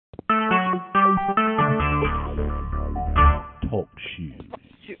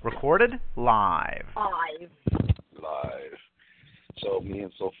Shoot. Recorded live. Live. So me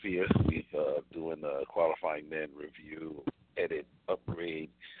and Sophia, we doing a qualifying men review, edit, upgrade.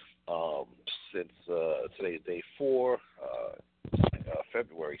 Since today's day 4,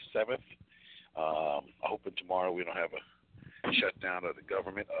 February 7th. I'm hoping tomorrow we don't have a shutdown of the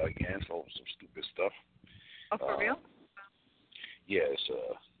government again for some stupid stuff. Oh, for real? Yeah,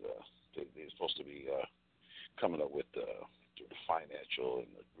 they're supposed to be coming up with the financial and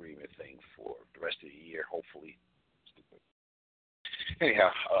agreement thing for the rest of the year, hopefully. Stupid.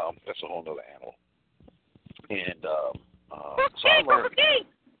 Anyhow, that's a whole other animal. And so I learned.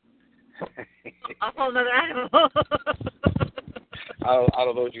 A whole other animal. I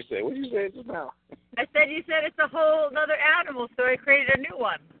don't know what you said. What did you say just now? I said you said it's a whole other animal, so I created a new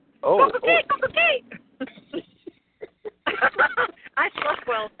one. Oh, Kate. I slept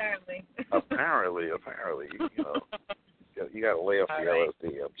well, apparently. Apparently, you got to lay off the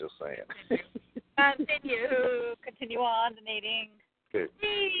LSD. I'm just saying. Continue on donating. Okay.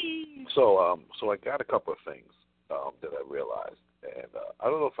 So I got a couple of things that I realized, and I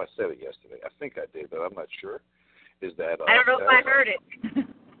don't know if I said it yesterday. I think I did, but I'm not sure. Is that I don't know if I heard it.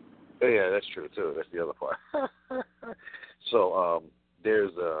 Yeah, that's true too. That's the other part. So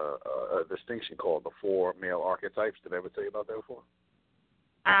there's a distinction called the 4 male archetypes. Did I ever tell you about that before?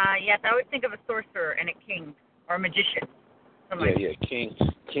 Yes, I always think of a sorcerer and a king or a magician.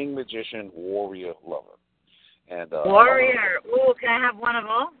 King, magician, warrior, lover. And warrior. Ooh, can I have one of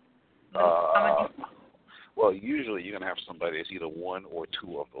all? Well, usually you're gonna have somebody that's either one or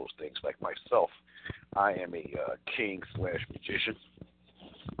two of those things. Like myself, I am a king/magician.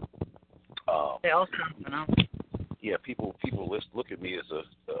 They all sound phenomenal. Yeah, people look at me as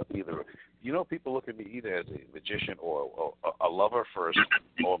people look at me either as a magician or a lover first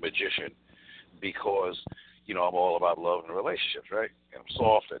or a magician because, I'm all about love and relationships, right? And I'm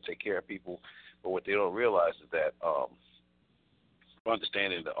soft, I take care of people. But what they don't realize is that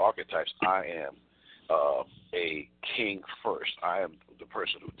understanding the archetypes, I am a king first. I am the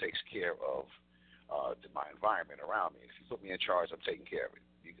person who takes care of my environment around me. If you put me in charge, I'm taking care of it.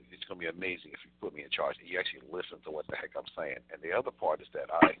 It's going to be amazing if you put me in charge and you actually listen to what the heck I'm saying. And the other part is that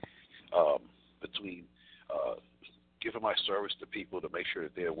I, between giving my service to people to make sure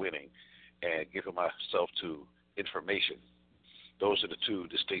that they're winning and giving myself to information, those are the two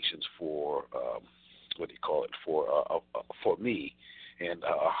distinctions for, for me and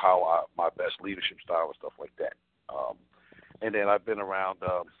how my best leadership style and stuff like that. And then I've been around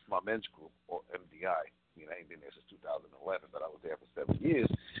my men's group, or MDI. I ain't been there since 2011, but I was there for 7 years,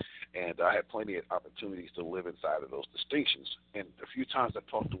 and I had plenty of opportunities to live inside of those distinctions. And a few times I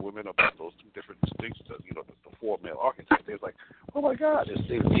talked to women about those two different distinctions, the 4 male archetypes. They was like, "Oh my God,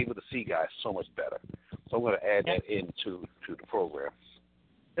 they were able to see guys so much better." So I'm going to add that into the program.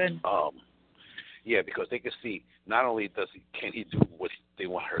 Good. Yeah, because they can see not only can he do what they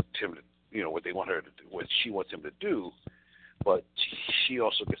want him to, what they want her to do, what she wants him to do, but she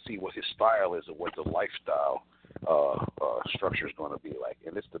also can see what his style is and what the lifestyle structure is going to be like.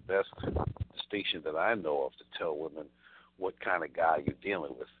 And it's the best distinction that I know of to tell women what kind of guy you're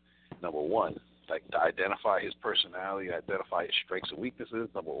dealing with. Number one, like to identify his personality, identify his strengths and weaknesses.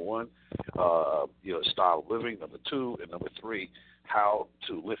 Number one, style of living. Number two, and number three, how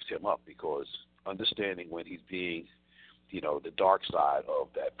to lift him up, because understanding when he's being, the dark side of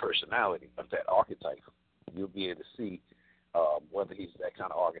that personality, of that archetype, you'll be able to see whether he's that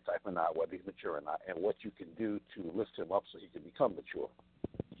kind of archetype or not, whether he's mature or not, and what you can do to lift him up so he can become mature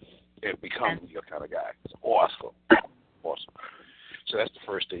and become your kind of guy. It's awesome. Awesome. So that's the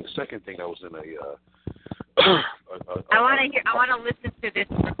first thing. The second thing, I was in I want to listen to this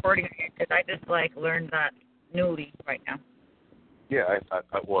recording again because I just learned that newly right now. Yeah,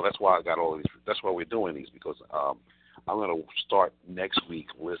 well, that's why I got all of these. That's why we're doing these, because I'm going to start next week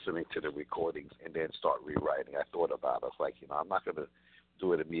listening to the recordings and then start rewriting. I thought about it. I was like, I'm not going to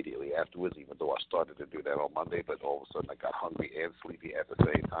do it immediately afterwards, even though I started to do that on Monday, but all of a sudden I got hungry and sleepy at the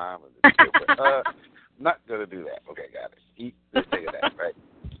same time. And not going to do that. Okay, got it. Eat this day of that, right?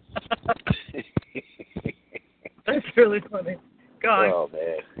 That's really funny. Go on. Oh,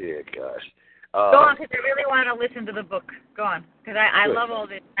 man. Yeah, gosh. Go on, because I really want to listen to the book. Go on, because I love all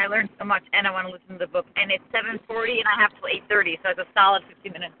this. I learned so much, and I want to listen to the book. And it's 7:40, and I have till 8:30, so it's a solid 50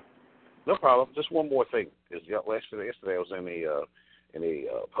 minutes. No problem. Just one more thing. Yesterday I was in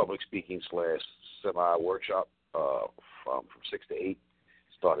a public speaking / semi workshop from 6 to 8.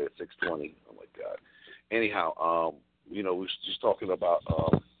 Started at 6:20. Oh my God. Anyhow, we were just talking about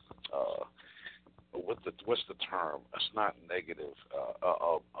what's the term? It's not negative.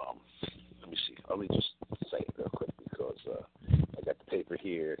 Let me see. Let me just say it real quick because I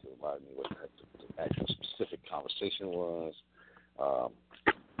conversation was,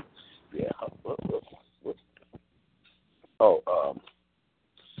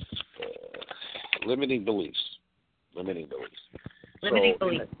 limiting beliefs. Limiting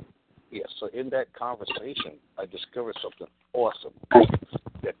beliefs. So in that conversation, I discovered something awesome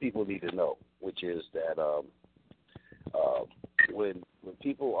that people need to know, which is that when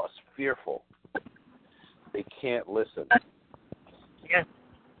people are fearful, they can't listen. Yes.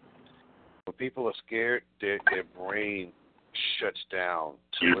 When people are scared, their brain shuts down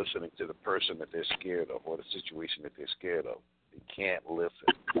to listening to the person that they're scared of or the situation that they're scared of. They can't listen.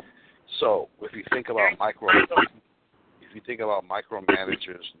 So if you think about micromanagers,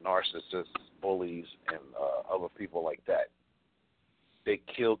 narcissists, bullies, and other people like that, they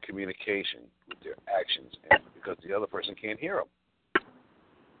kill communication with their actions because the other person can't hear them.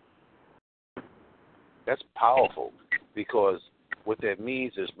 That's powerful because what that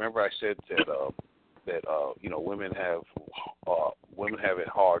means is, remember I said that women have it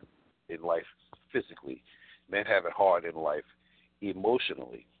hard in life physically, men have it hard in life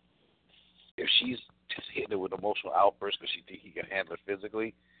emotionally. If she's just hitting it with emotional outbursts because she thinks he can handle it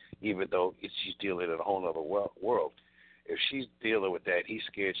physically, even though she's dealing in a whole other world. If she's dealing with that, he's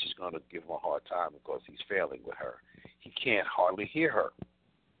scared she's going to give him a hard time because he's failing with her. He can't hardly hear her.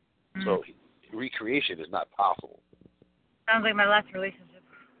 Mm-hmm. So recreation is not possible. Sounds like my last relationship.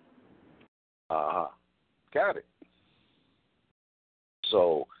 Got it.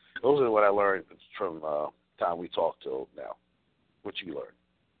 So those are what I learned from time we talked till now. What you learned?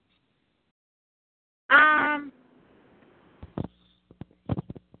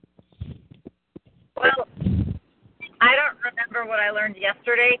 Well, I don't remember what I learned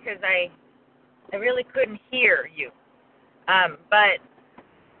yesterday because I really couldn't hear you. But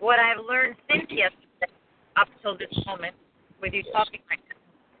what I've learned since yesterday, up till this moment, with you talking like this,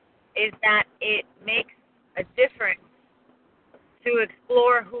 is that it makes a difference to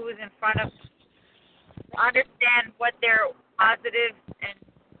explore who is in front of us, to understand what their positives and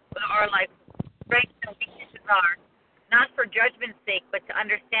are like strengths and weaknesses are, not for judgment's sake, but to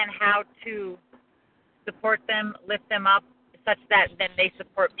understand how to support them, lift them up, such that then they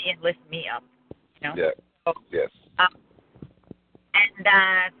support me and lift me up. You know? Yeah. So, yes. And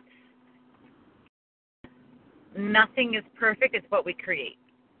that nothing is perfect. It's what we create.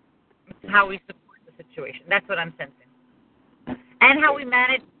 It's how we support the situation. That's what I'm sensing. And how we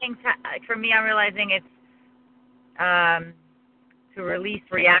manage things. For me, I'm realizing it's to release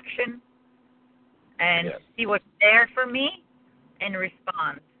reaction and see what's there for me and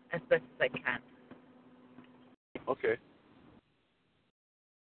respond as best as I can. Okay.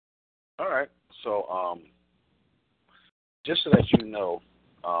 All right. So, just so that you know,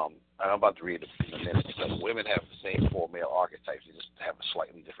 I'm about to read it in a minute. Because women have the same 4 male archetypes. They just have a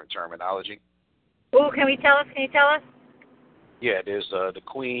slightly different terminology. Oh, can you tell us? Yeah, there's the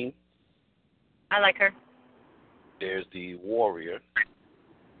queen. I like her. There's the warrior.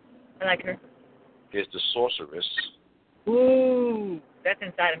 I like her. There's the sorceress. Ooh, that's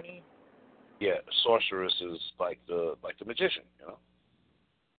inside of me. Yeah, sorceress is like the magician, you know.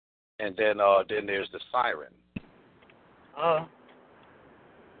 And then there's the siren. Oh.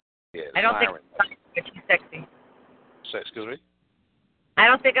 Yeah, I don't siren. think she's sexy. Excuse me? I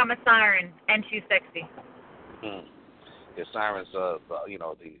don't think I'm a siren, and she's sexy. Yeah, siren's the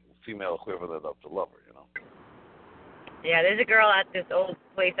female equivalent of the lover, you know. Yeah, there's a girl at this old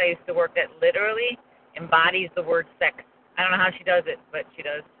place I used to work that literally embodies the word sex. I don't know how she does it, but she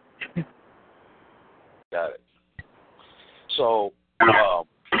does. Got it. So, I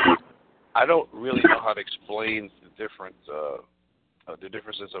don't really know how to explain the differences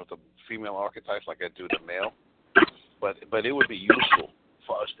of the female archetypes like I do the male, but it would be useful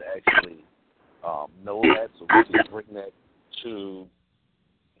for us to actually know that, so we can bring that to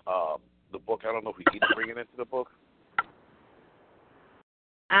the book. I don't know if we need to bring it into the book.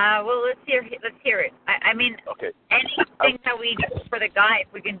 Well, let's hear it. I mean, okay. Anything that we do for the guy,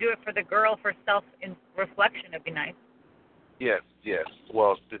 if we can do it for the girl for self-reflection, it'd be nice. Yes.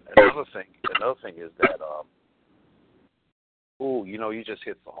 Well, another thing is that, you just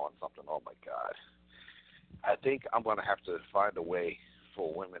hit on something. Oh my God. I think I'm going to have to find a way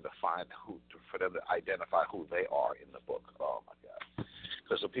for women to for them to identify who they are in the book. Oh my God.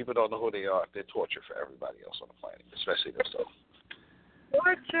 Because if people don't know who they are, they're torture for everybody else on the planet, especially themselves.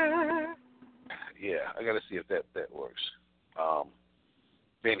 Torture. Yeah, I got to see if that works.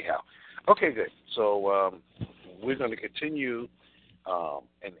 Anyhow, okay, good. So we're going to continue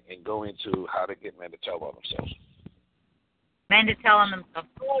and go into how to get men to tell on themselves. Men to tell on themselves.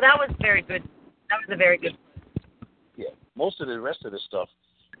 Oh, that was very good. That was a very good. Yeah, most of the rest of this stuff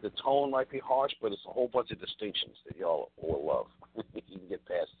the tone might be harsh, but it's a whole bunch of distinctions that y'all will love. You can get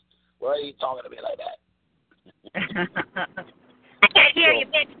past. Why are you talking to me like that? I can't hear you,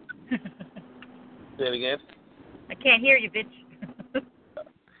 bitch. Say it again. I can't hear you, bitch.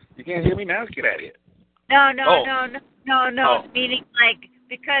 You can't hear me now? Get out of here. No. Meaning, like,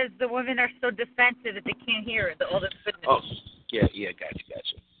 because the women are so defensive that they can't hear all this goodness. Oh, yeah,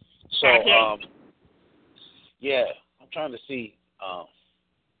 gotcha. So, yeah, I'm trying to see.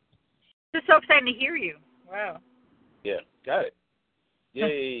 It's so exciting to hear you. Wow. Yeah, got it.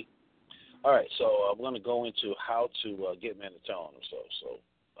 Yay. All right, so I'm going to go into how to get men to tell on themselves. So,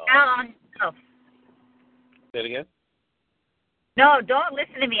 on yourself. Say it again? No, don't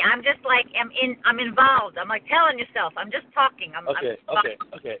listen to me. I'm just like, I'm involved. I'm like telling yourself. I'm just talking. I'm okay.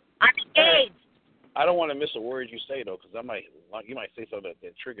 I'm engaged. I don't want to miss a word you say, though, because you might say something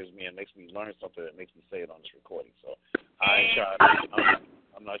that triggers me and makes me learn something that makes me say it on this recording. So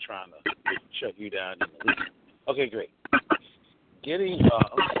I'm not trying to shut you down. Okay, great. Getting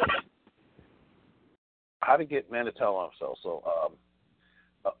how to get men to tell on themselves. So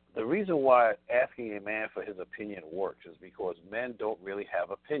the reason why asking a man for his opinion works is because men don't really have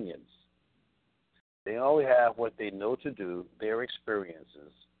opinions. They only have what they know to do, their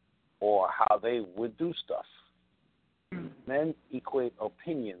experiences, or how they would do stuff. Men equate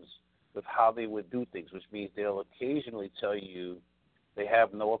opinions with how they would do things, which means they'll occasionally tell you they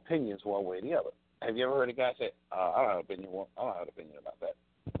have no opinions one way or the other. Have you ever heard a guy say, I don't have an opinion about that?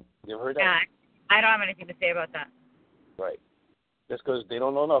 You ever heard that? Yeah, I don't have anything to say about that. Right. That's because they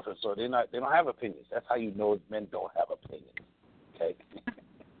don't know nothing, so they don't have opinions. That's how you know men don't have opinions. Okay?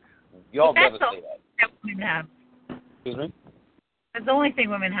 Y'all better say that. Women have. Excuse me? That's the only thing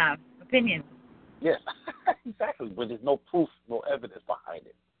women have, opinions. Yes, exactly. But there's no proof, no evidence behind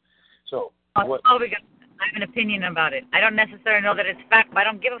it. So I have an opinion about it. I don't necessarily know that it's fact, but I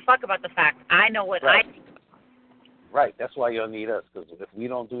don't give a fuck about the fact. I know what I think. Right. That's why y'all need us, because if we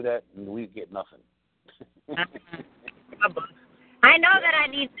don't do that, we get nothing. I know that I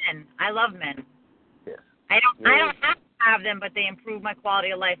need men. I love men. Yes. I don't have to have them, but they improve my quality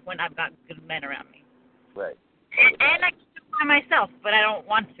of life when I've got good men around me. Right. And I can do it by myself, but I don't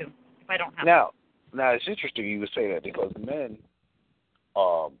want to if I don't have to. Now it's interesting you would say that, because men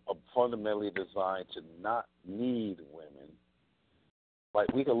are fundamentally designed to not need women.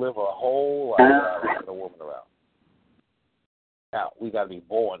 Like, we can live our whole life without having a woman around. Now, we got to be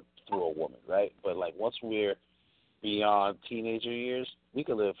born through a woman, right? But, like, once we're beyond teenager years, we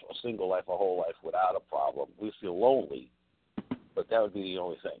can live a single life, a whole life without a problem. We feel lonely, but that would be the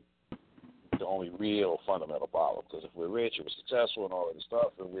only thing, the only real fundamental problem. Because if we're rich and we're successful and all of this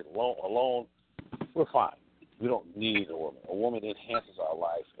stuff, and we're alone, we're fine. We don't need a woman. A woman enhances our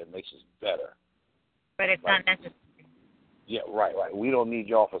life and makes us better. But it's not necessary. Yeah, right. We don't need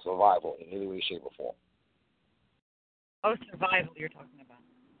y'all for survival in any way, shape, or form. Oh, survival you're talking about.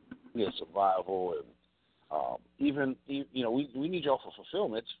 Yeah, survival, and even we need y'all for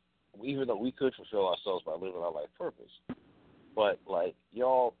fulfillment, even though we could fulfill ourselves by living our life purpose. But, like,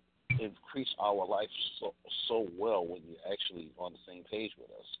 y'all increase our life so well when you're actually on the same page with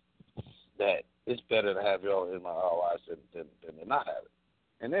us that it's better to have y'all in our lives than to not have it.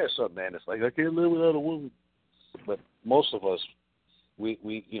 And there's some man that's like, I can't live without a woman. But most of us, we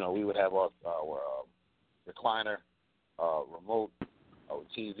would have our recliner, remote, our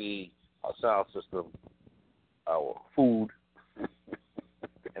TV, our sound system, our food,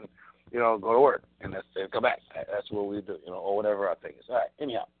 and go to work and come back. That's what we do, or whatever our thing is. All right.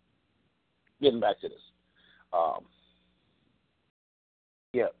 Anyhow, getting back to this.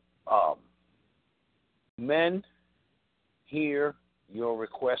 Men hear your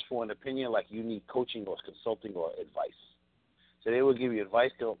request for an opinion like you need coaching or consulting or advice. So they will give you advice,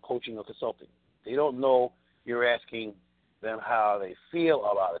 coaching, or consulting. They don't know you're asking them how they feel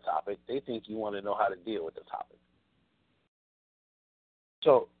about a topic. They think you want to know how to deal with the topic.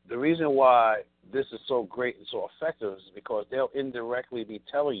 So the reason why this is so great and so effective is because they'll indirectly be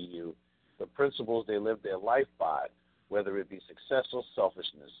telling you the principles they live their life by, whether it be success or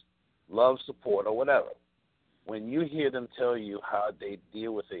selfishness, love, support, or whatever. When you hear them tell you how they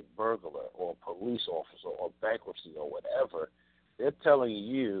deal with a burglar or a police officer or bankruptcy or whatever, they're telling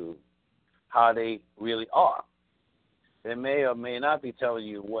you how they really are. They may or may not be telling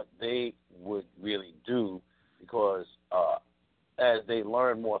you what they would really do, because as they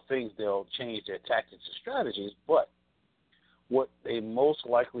learn more things, they'll change their tactics and strategies. But what they most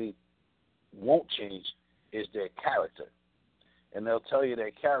likely won't change is their character. And they'll tell you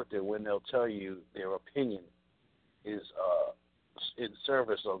their character when they'll tell you their opinion is in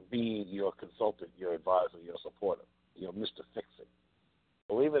service of being your consultant, your advisor, your supporter, your Mr. Fix-It.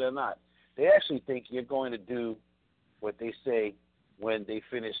 believe it or not, they actually think you're going to do what they say when they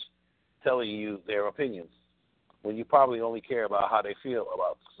finish telling you their opinions, when you probably only care about how they feel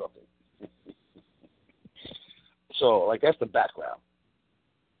about something. So, like, that's the background.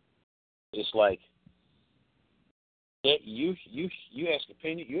 It's like, you ask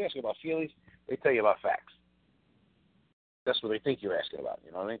opinion, you ask about feelings, they tell you about facts. That's what they think you're asking about.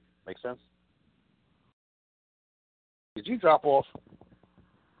 You know what I mean? Make sense? Did you drop off?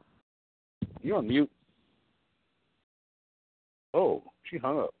 You on mute? Oh, she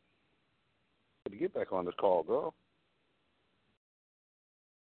hung up. Got to get back on this call, girl.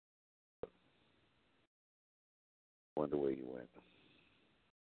 Wonder where you went.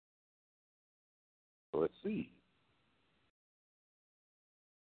 Let's see.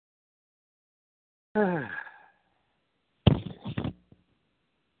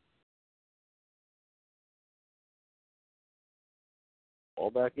 All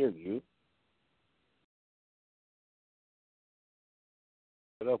back in, you.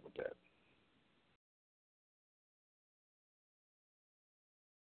 What up with that?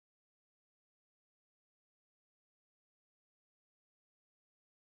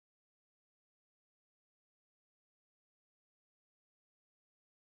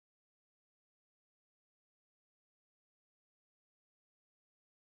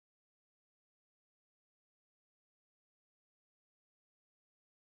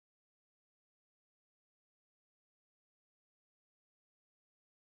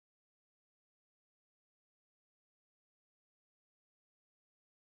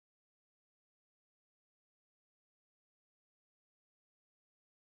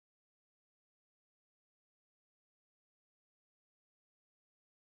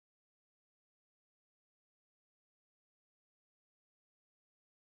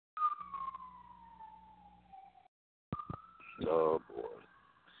 Oh, boy.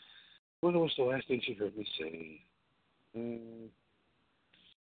 What was the last thing she heard me say?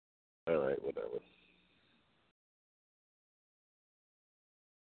 All right, whatever.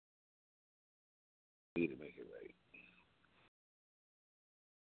 Need to make it right.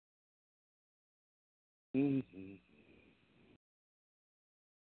 Mm-hmm.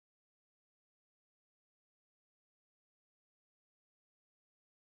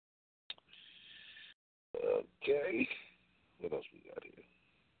 Okay. What else we got here?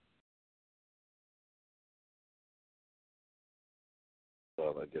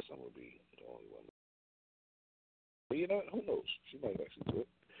 Well, I guess I'm going to be the only one. But you know what? Who knows? She might actually do it.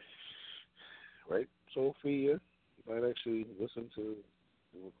 Right? Sophia, you might actually listen to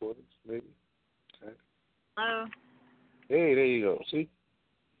the recordings, maybe. Okay. Hello? Hey, there you go. See?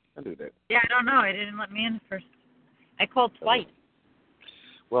 I do that. Yeah, I don't know. It didn't let me in first. I called twice.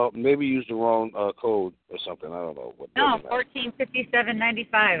 Well, maybe use the wrong code or something. I don't know. No,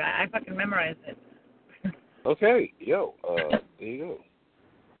 1457.95. I fucking memorized it. Okay. Yo, there you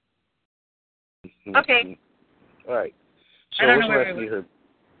go. Okay. All right. So I don't know what's where the last we you heard?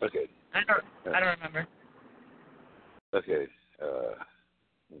 Okay. I don't remember. Okay.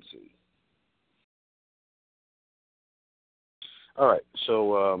 Let's see. All right.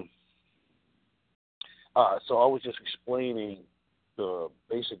 So so I was just explaining the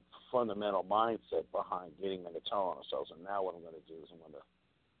basic fundamental mindset behind getting men to tell on themselves, and now what I'm going to do is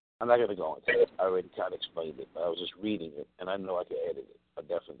I'm not going to go into it. I already kind of explained it, but I was just reading it, and I know I can edit it. I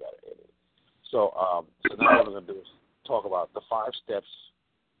definitely got to edit it. So now what I'm going to do is talk about the 5 steps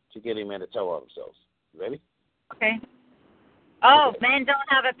to getting men to tell on themselves. You ready? Okay. Oh, Okay. men don't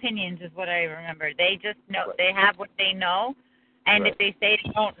have opinions is what I remember. They just know. Right. They have what they know, and Right. if they say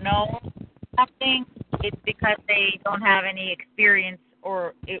they don't know something, it's because they don't have any experience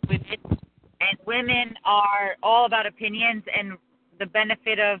with it. And women are all about opinions, and the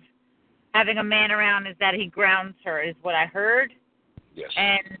benefit of having a man around is that he grounds her, is what I heard. Yes.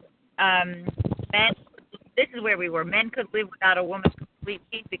 And men, this is where we were. Men could live without a woman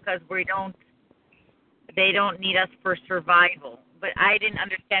completely because they don't need us for survival. But I didn't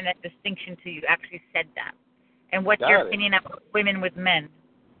understand that distinction till you actually said that. And what's your opinion about women with men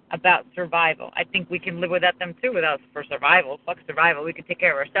about survival? I think we can live without them too, for survival. Fuck survival. We can take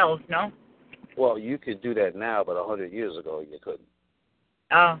care of ourselves, no? Well, you could do that now, but 100 years ago you couldn't.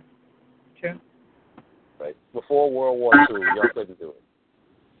 Oh, true. Right. Before World War II, y'all couldn't do it.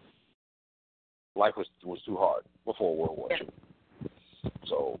 Life was too hard before World War II.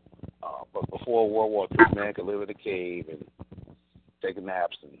 So, but before World War II, man could live in a cave and take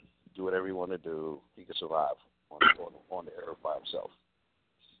naps and do whatever he wanted to do. He could survive on the earth by himself.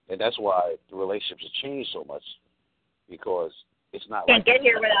 And that's why the relationships have changed so much, because it's not Can't get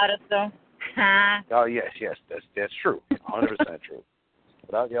here without us, though. Oh, yes, that's true. 100% true.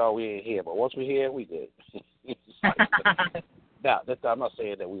 Without y'all, we ain't here. But once we're here, we good. Now, I'm not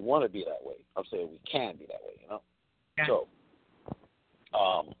saying that we want to be that way. I'm saying we can be that way, you know? Yeah. So,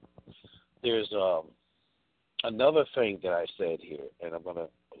 there's another thing that I said here, and I'm going to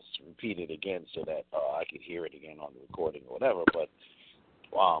repeat it again so that I can hear it again on the recording or whatever. But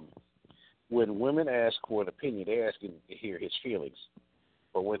when women ask for an opinion, they're asking to hear his feelings.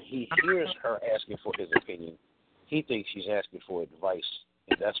 But when he hears her asking for his opinion, he thinks she's asking for advice,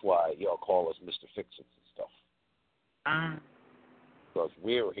 and that's why y'all call us Mr. Fix-Its and stuff. Because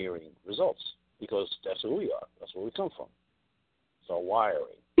we're hearing results, because that's who we are. That's where we come from. It's our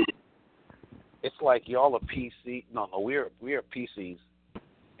wiring. It's like y'all are PC. No, we're PCs,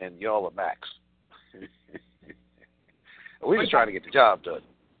 and y'all are Macs. We're just trying to get the job done.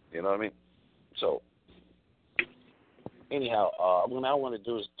 You know what I mean? So, anyhow, what I want to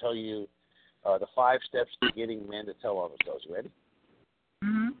do is tell you the 5 steps to getting men to tell on themselves. You ready?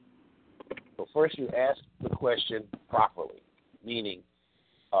 Mm-hmm. So first, you ask the question properly, meaning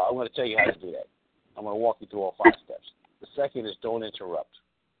I'm going to tell you how to do that. I'm going to walk you through all 5 steps. The second is don't interrupt.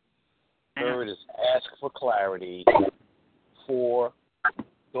 Third is ask for clarity. 4,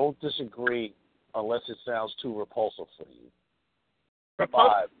 don't disagree unless it sounds too repulsive for you.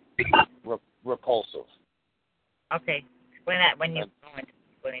 Repulsive? 5, repulsive. Okay. Explain that when you go into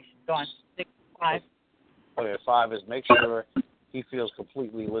explanation. Go on. 6, 5. Okay, 5 is make sure he feels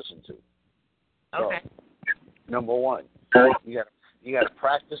completely listened to. Okay. So, number 1, you got to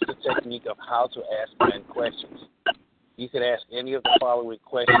practice the technique of how to ask men questions. You could ask any of the following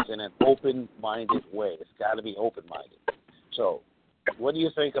questions in an open-minded way. It's got to be open-minded. So, what do you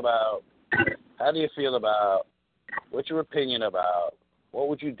think about? How do you feel about? What's your opinion about? What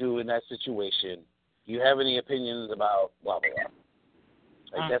would you do in that situation? Do you have any opinions about blah, blah,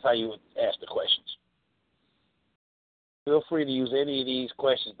 blah? Like, that's how you would ask the questions. Feel free to use any of these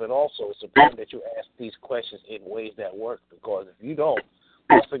questions, but also it's important that you ask these questions in ways that work, because if you don't,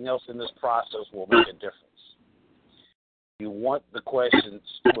 nothing else in this process will make a difference. You want the questions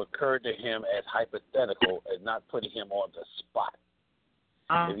to occur to him as hypothetical and not putting him on the spot.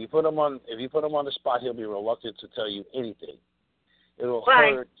 If you put him on the spot, he'll be reluctant to tell you anything. It'll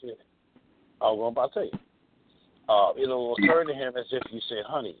hurt. I'm about to tell you. It'll occur to him as if you said,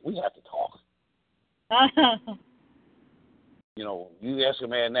 "Honey, we have to talk." You know, you ask a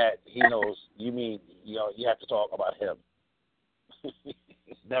man that, he knows you mean, you know, you have to talk about him.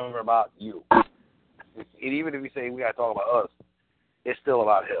 It's never about you. And even if you say we got to talk about us, it's still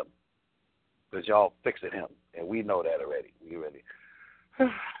about him, because y'all fixing him, and we know that already. We ready.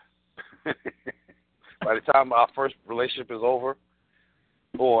 By the time our first relationship is over,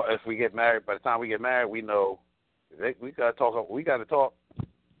 or if we get married, by the time we get married, we know we got to talk. We got to talk.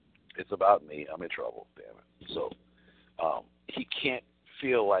 It's about me. I'm in trouble. Damn it. So he can't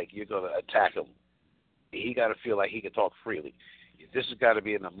feel like you're going to attack him. He got to feel like he can talk freely. This has got to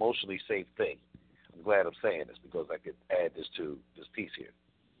be an emotionally safe thing. I'm glad I'm saying this, because I could add this to this piece here.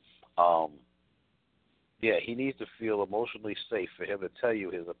 Yeah, he needs to feel emotionally safe for him to tell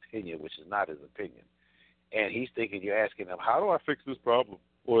you his opinion, which is not his opinion. And he's thinking you're asking him, how do I fix this problem?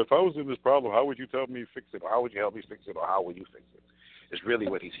 Or if I was in this problem, how would you tell me to fix it? Or how would you help me fix it? Or how would you fix it? It's really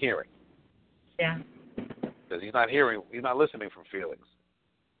what he's hearing. Yeah. Because he's not listening from feelings.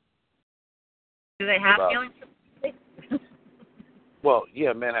 Do they have feelings? Well,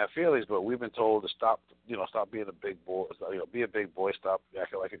 yeah, men have feelings, but we've been told to stop being a big boy, be a big boy, stop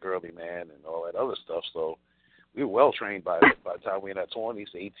acting like a girly man and all that other stuff. So we were well trained by the time we're in our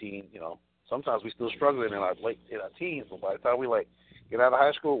 20s, 18, sometimes we're still struggling in our teens, but by the time we get out of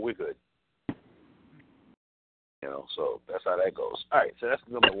high school, we're good. So that's how that goes. All right, so that's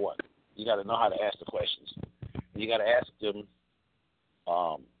number 1. You got to know how to ask the questions. You got to ask them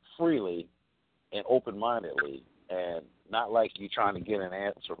freely and open-mindedly, and not like you trying to get an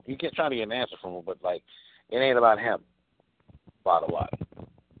answer. You can't try to get an answer from him, but it ain't about him. Bottom line,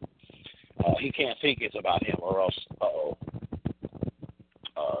 he can't think it's about him, or else,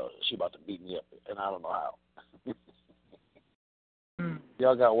 she about to beat me up, and I don't know how.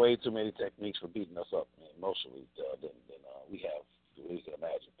 Y'all got way too many techniques for beating us up, emotionally, than we have. We can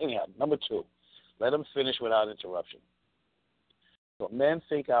imagine. Anyhow, number 2, let them finish without interruption. So men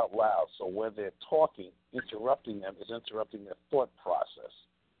think out loud. So when they're talking, interrupting them is interrupting their thought process.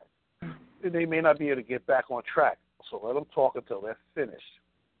 They may not be able to get back on track. So let them talk until they're finished.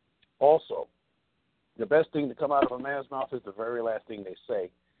 Also, the best thing to come out of a man's mouth is the very last thing they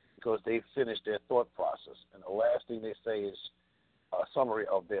say, because they've finished their thought process. And the last thing they say is a summary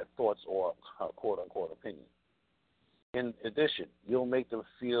of their thoughts or quote-unquote opinion. In addition, you'll make them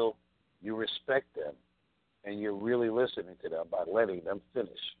feel you respect them and you're really listening to them by letting them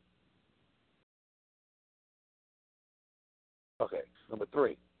finish. Okay, number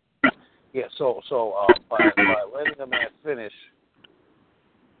 3. Yeah, so by letting the man finish,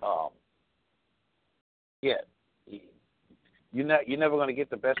 you're never going to get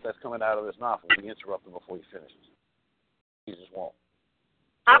the best that's coming out of his mouth when you interrupt him before he finishes. He just won't.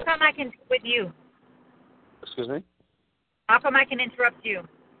 How come I can do with you? Excuse me? How come I can interrupt you?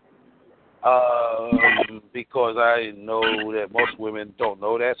 Because I know that most women don't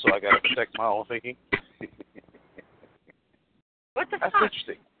know that, so I got to protect my own thinking. What the That's fuck?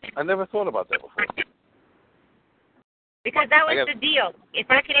 interesting. I never thought about that before. Because that was the deal. If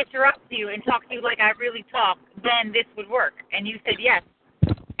I could interrupt you and talk to you like I really talk, then this would work. And you said yes.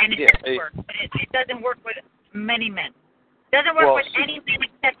 And it does work. But it doesn't work with many men. It doesn't work with any men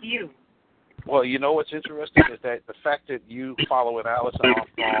except you. Well, you know what's interesting is that the fact that you follow an Alison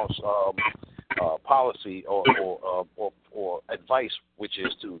Armstrong's policy or advice, which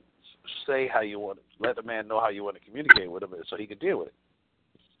is to say how you want to, let the man know how you want to communicate with him so he can deal with it.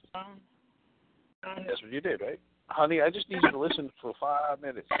 That's what you did, right? Honey, I just need you to listen for 5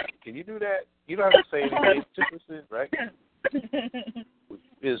 minutes. Can you do that? You don't have to say anything. Just listen, right?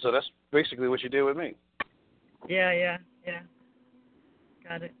 So that's basically what you did with me. Yeah.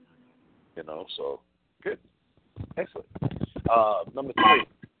 Got it. You know, so good. Excellent. Number 3,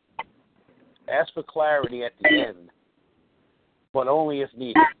 ask for clarity at the end, but only if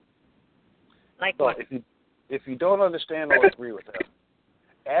needed. Like so what? If you don't understand or agree with them,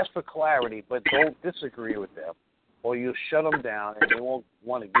 ask for clarity, but don't disagree with them, or you'll shut them down and they won't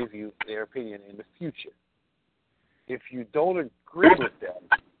want to give you their opinion in the future. If you don't agree with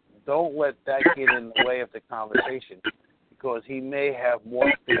them, don't let that get in the way of the conversation, because he may have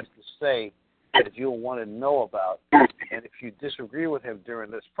more things to say that you'll want to know about. And if you disagree with him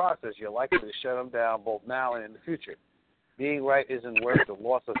during this process, you're likely to shut him down both now and in the future. Being right isn't worth the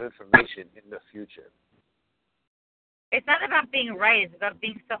loss of information in the future. It's not about being right. It's about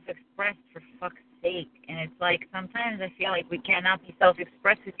being self-expressed, for fuck's sake. And it's like sometimes I feel like we cannot be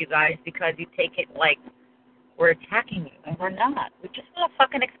self-expressed with you guys because you take it like we're attacking you, and we're not. We just want to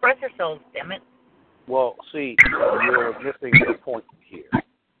fucking express ourselves, damn it. Well, see, you're missing the point here.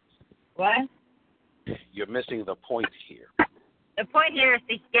 What? You're missing the point here. The point here is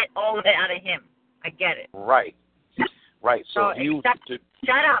to get all of it out of him. I get it. Right. So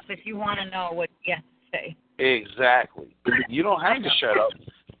shut up if you want to know what he has to say. Exactly. You don't have to shut up,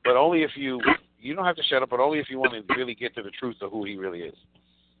 but only if you don't have to shut up, but only if you want to really get to the truth of who he really is.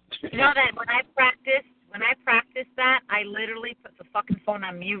 You know that when I practiced that, I literally put the fucking phone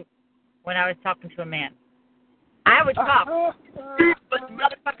on mute when I was talking to a man. I would talk, but the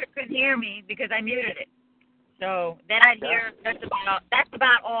motherfucker couldn't hear me because I muted it. So then I'd hear that's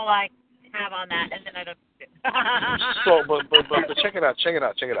about all I have on that, and then I don't. So, but check it out.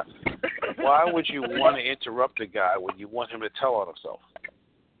 Why would you want to interrupt the guy when you want him to tell on himself?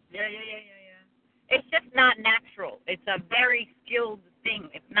 Yeah. It's just not natural. It's a very skilled thing.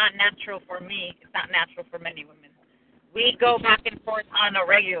 It's not natural for me. It's not natural for many women. We go back and forth on a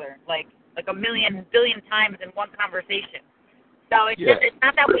regular, like a billion times in one conversation. So it's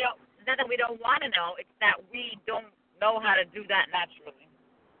not that we don't want to know. It's that we don't know how to do that naturally.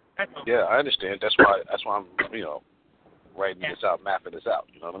 That's all. Yeah, I understand. That's why I'm writing this out, mapping this out.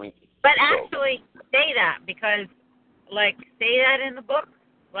 You know what I mean? But actually, say that because, say that in the book.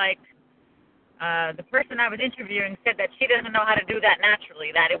 The person I was interviewing said that she doesn't know how to do that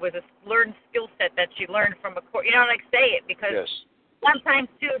naturally. That it was a learned skill set that she learned from a course. Say it because sometimes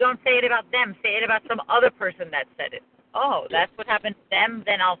too, don't say it about them. Say it about some other person that said it. Oh, that's what happened to them.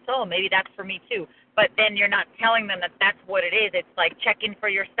 Then also maybe that's for me too. But then you're not telling them that that's what it is. It's like check in for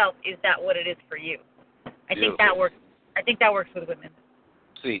yourself. Is that what it is for you? I think that works. I think that works with women.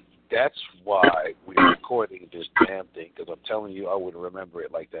 See, that's why we're recording this damn thing, because I'm telling you, I wouldn't remember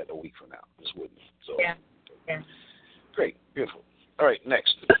it like that a week from now. Just wouldn't. So, yeah. Great, beautiful. All right,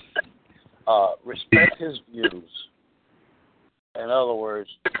 next. Respect his views. In other words,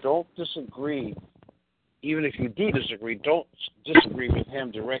 don't disagree. Even if you do disagree, don't disagree with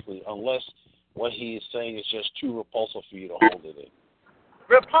him directly unless what he is saying is just too repulsive for you to hold it in.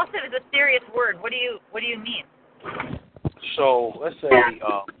 Repulsive is a serious word. What do you mean? So let's say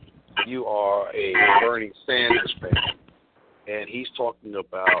you are a Bernie Sanders fan, and he's talking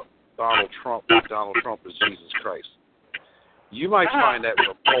about Donald Trump is Jesus Christ. You might find that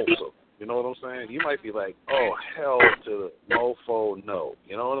repulsive. You know what I'm saying? You might be like, oh, hell to the mofo, no.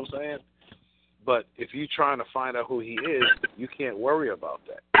 You know what I'm saying? But if you're trying to find out who he is, you can't worry about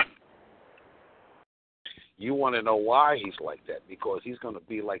that. You want to know why he's like that, because he's going to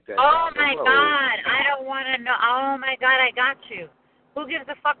be like that. Oh, my God. I don't want to know. Oh, my God, I got you. Who gives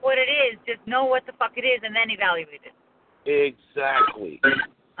a fuck what it is? Just know what the fuck it is and then evaluate it. Exactly.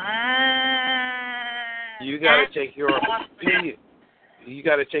 You got to take your opinion. You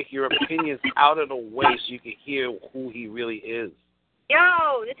got to take your opinions out of the way so you can hear who he really is.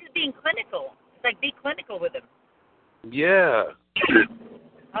 Yo, this is being clinical. It's like be clinical with him. Yeah.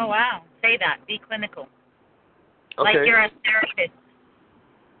 Oh, wow. Say that. Be clinical. Okay. Like you're a therapist.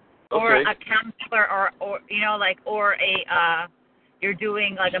 Or Okay. a counselor, or you know, like, or you're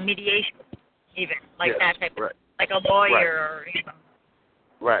doing like a mediation, even like that type of, like a lawyer, or you know.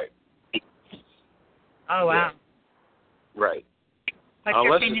 Right. Oh wow. Yeah. Right. Put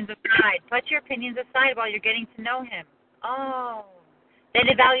your opinions aside. Put your opinions aside while you're getting to know him. Oh. Then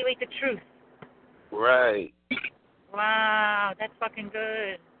evaluate the truth. Right. Wow, that's fucking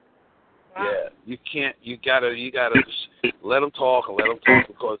good. Wow. Yeah. You gotta just let him talk and let him talk,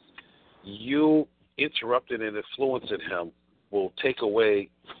 because you interrupting and influencing him will take away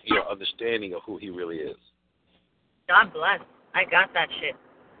your understanding of who he really is. God bless. I got that shit.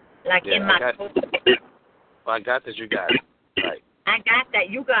 Like in my I got that, you got it. Right. I got that,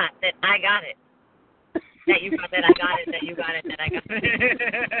 you got that, I got it. That you got that, I got it, that you got it, that I got it.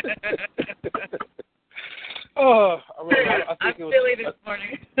 Oh, I think I'm silly this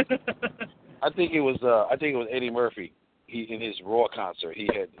morning. I think it was Eddie Murphy. He, in his Raw concert, he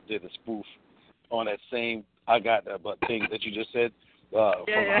did a spoof on that same "I got that" but thing that you just said from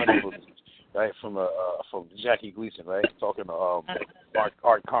Honey Movies, right? From Jackie Gleason, right? Talking to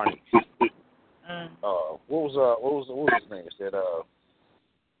Art Carney. What was his name? It said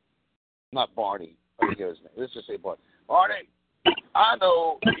not Barney. I forget his name. Let's just say Barney. Barney, I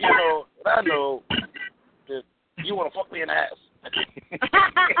know that you want to fuck me in the ass.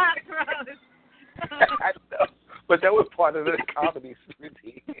 I know. But that was part of the comedy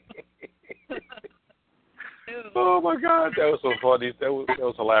routine. Oh my God, that was so funny. That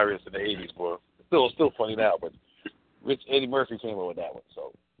was hilarious in the '80s, boy. Still funny now, but Eddie Murphy came up with that one.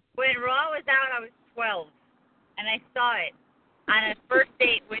 So when Raw was out, I was 12, and I saw it on a first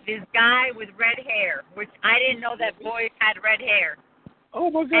date with this guy with red hair, which I didn't know that boys had red hair. Oh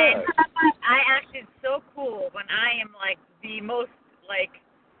my God! And I acted so cool when I am like the most like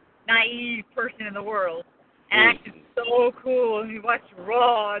naive person in the world. And I acted so cool. And we watched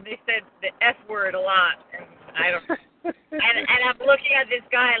Raw, and they said the F word a lot. And I don't. and I'm looking at this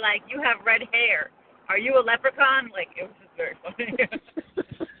guy like, you have red hair. Are you a leprechaun? Like, it was just very funny.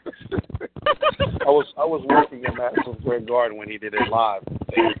 I was working in Madison Square Garden when he did it live.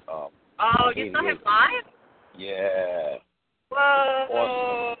 You saw him live? Yeah.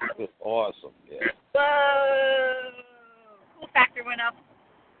 Whoa. Awesome. Yeah. Whoa. Cool factor went up.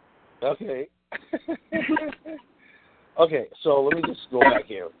 Okay. Okay, so let me just go back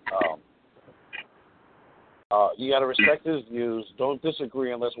here. You got to respect his views. Don't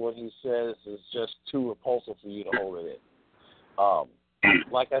disagree unless what he says is just too repulsive for you to hold it in.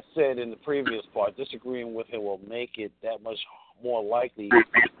 Like I said in the previous part, disagreeing with him will make it that much more likely to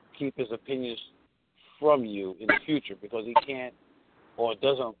keep his opinions from you in the future, because he can't or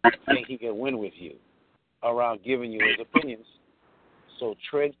doesn't think he can win with you around giving you his opinions. So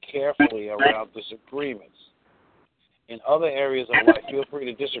tread carefully around disagreements. In other areas of life, feel free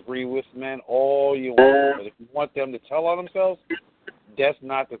to disagree with men all you want. But if you want them to tell on themselves, that's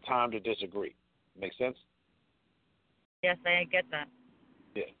not the time to disagree. Make sense? Yes, I get that.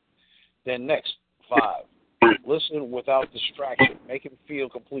 Yeah. Then next, 5, listen without distraction. Make him feel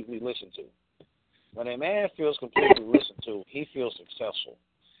completely listened to. When a man feels completely listened to, he feels successful.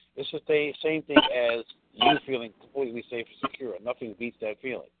 It's the same thing as you feeling completely safe and secure. Nothing beats that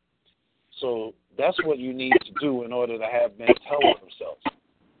feeling. So that's what you need to do in order to have men tell on themselves.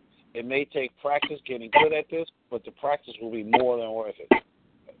 It may take practice getting good at this, but the practice will be more than worth it.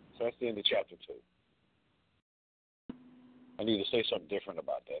 So that's the end of chapter 2. I need to say something different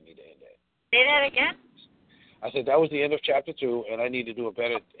about that. I need to end that. Say that again? I said that was the end of chapter 2, and I need to do a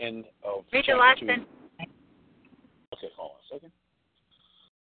better end of Read chapter the last 2. sentence. Okay, hold on a second.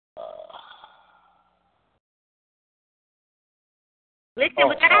 Listen,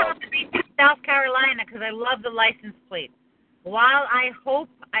 we gotta have to read South Carolina because I love the license plate. While I hope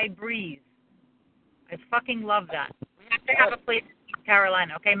I breathe. I fucking love that. We have to have a place in South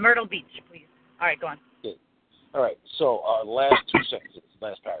Carolina, okay? Myrtle Beach, please. All right, go on. Okay. All right, so last 2 sentences,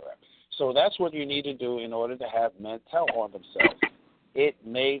 last paragraph. So that's what you need to do in order to have men tell on themselves. It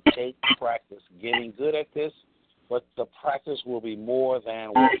may take practice getting good at this, but the practice will be more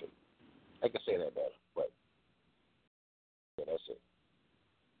than worth it. I can say that better, but yeah, that's it.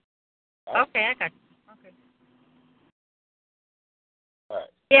 Okay, I got you. Okay.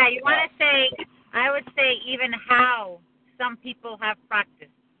 Yeah, you want to say, I would say even how some people have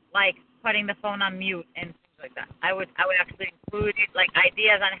practiced, like putting the phone on mute and things like that. I would actually include like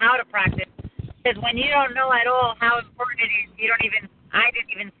ideas on how to practice, because when you don't know at all how important it is, I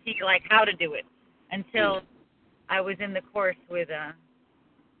didn't even see like how to do it until I was in the course with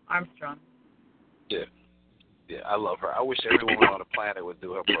Armstrong. Yeah, I love her. I wish everyone on the planet would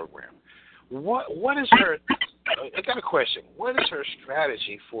do her program. What is her? I got a question. What is her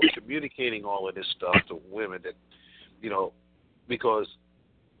strategy for communicating all of this stuff to women that, because,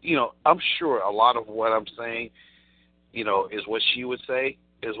 I'm sure a lot of what I'm saying, is what she would say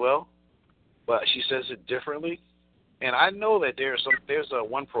as well, but she says it differently. And I know that there's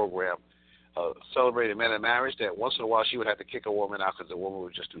one program, Celebrating Men in Marriage, that once in a while she would have to kick a woman out because the woman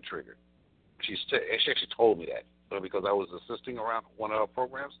was just too triggered. She actually told me that because I was assisting around one of her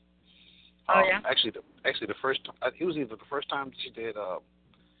programs. Oh, yeah? Actually, the first, it was either the first time she did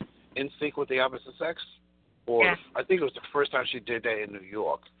In Sync with the Opposite Sex, or I think it was the first time she did that in New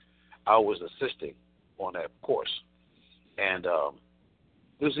York. I was assisting on that course. And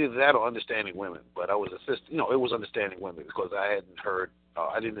it was either that or Understanding Women, but I was assisting, it was Understanding Women because I hadn't heard,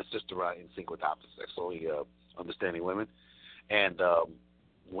 I didn't assist around In Sync with the Opposite Sex, only Understanding Women. And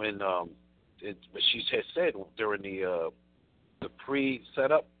when she had said during the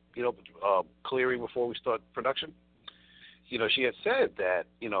pre-setup, clearing before we start production, she had said that,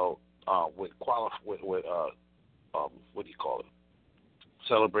 what do you call it?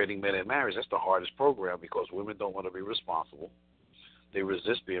 Celebrating Men in Marriage, that's the hardest program because women don't want to be responsible. They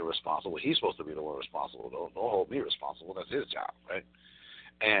resist being responsible. He's supposed to be the one responsible. Don't hold me responsible. That's his job, right?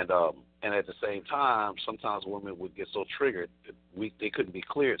 And at the same time, sometimes women would get so triggered that they couldn't be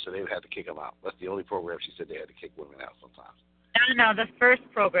cleared, so they would have to kick them out. That's the only program she said they had to kick women out sometimes. No, the first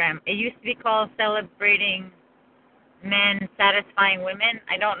program. It used to be called Celebrating Men, Satisfying Women.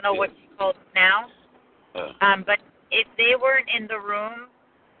 I don't know what it's called now. But if they weren't in the room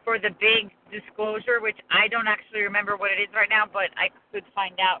for the big disclosure, which I don't actually remember what it is right now, but I could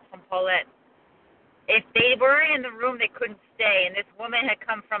find out from Paulette. If they weren't in the room, they couldn't stay. And this woman had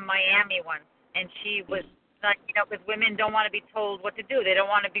come from Miami once, and she was like, because women don't want to be told what to do. They don't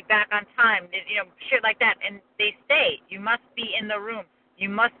want to be back on time, shit like that. And they stay. You must be in the room. You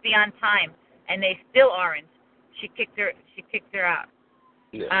must be on time. And they still aren't. She kicked her out.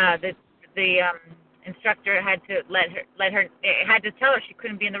 Yeah. The instructor had to had to tell her she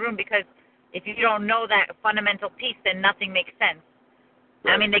couldn't be in the room because if you don't know that fundamental piece, then nothing makes sense.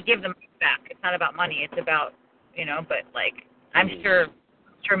 Right. I mean, they give them back. It's not about money. It's about, but like I'm sure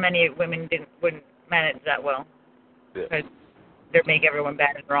many women wouldn't manage that well because they make everyone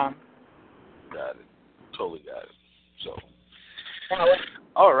bad and wrong. Got it. Totally got it. So,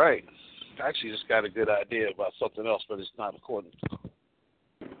 all right. I actually just got a good idea about something else, but it's not according to.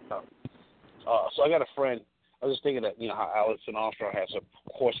 So I got a friend. I was just thinking that how Alex and Armstrong has some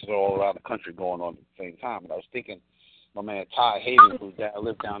courses all around the country going on at the same time, and I was thinking my man Ty Hayden, who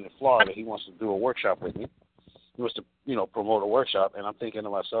lives down in Florida, he wants to do a workshop with me. He wants to promote a workshop, and I'm thinking to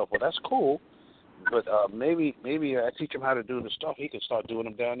myself, well, that's cool, but maybe I teach him how to do the stuff. He can start doing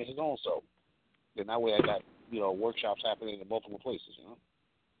them down in his own self. And that way I got workshops happening in multiple places.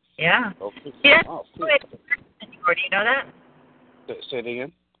 Yeah. So, yeah. Oh, do you know that? Say it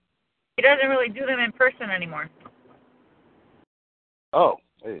again. He doesn't really do them in person anymore. Oh,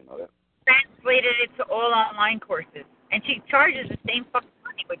 I didn't know that. Translated it to all online courses, and she charges the same fucking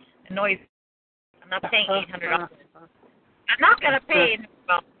money, which annoys me. I'm not paying $800. I'm not gonna pay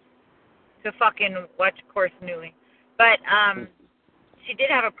to fucking watch Course Newly, but she did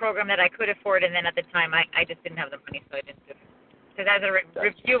have a program that I could afford, and then at the time I just didn't have the money, so I didn't do it. Because as a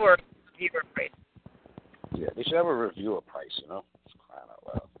reviewer price. Yeah, they should have a reviewer price, It's crying out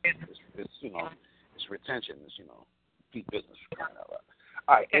loud. It's retention. It's peak business for crying out loud.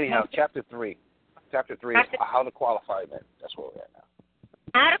 All right. Anyhow, chapter 3. Chapter 3 is how to qualify men. That's where we're at now.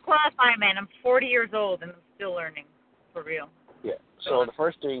 How to qualify men. I'm 40 years old and I'm still learning, for real. Yeah. So the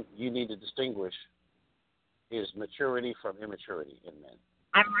first thing you need to distinguish is maturity from immaturity in men.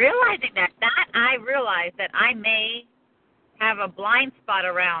 I'm realizing that. I realize that I may have a blind spot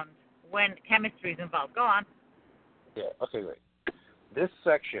around when chemistry is involved. Go on. Yeah. Okay. Great. This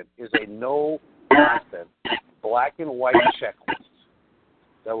section is a no-nonsense black and white checklist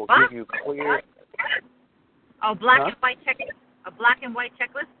that will give you clear. Oh, black and white checklist. A black and white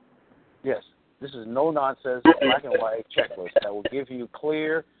checklist. Yes. This is no-nonsense black and white checklist that will give you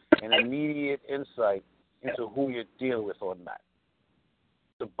clear and immediate insight into who you're dealing with or not.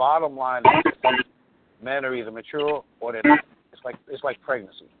 The bottom line is men are either mature or they're not. It's like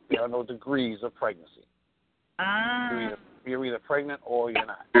pregnancy. There are no degrees of pregnancy. you're either pregnant or you're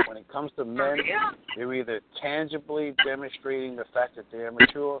not. When it comes to men, they're either tangibly demonstrating the fact that they're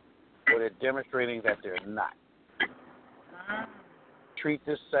mature or they're demonstrating that they're not. Treat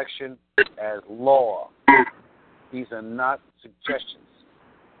this section as law. These are not suggestions.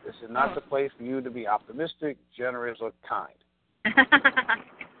 This is not the place for you to be optimistic, generous, or kind.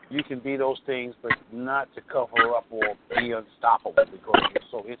 You can be those things, but not to cover up or be unstoppable because you're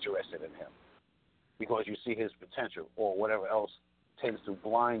so interested in him, because you see his potential or whatever else tends to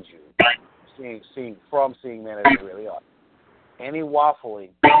blind you seeing men as they really are. Any waffling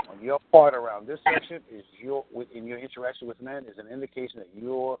on your part around this section is in your interaction with men is an indication that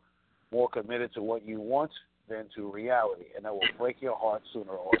you're more committed to what you want than to reality, and that will break your heart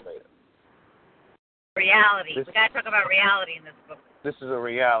sooner or later. Reality. We got to talk about reality in this book. This is a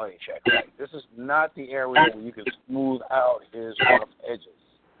reality check, right? This is not the area where you can smooth out his rough edges.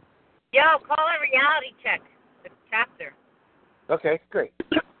 Yo, call it reality check, the chapter. Okay, great.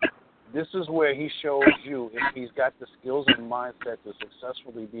 This is where he shows you if he's got the skills and mindset to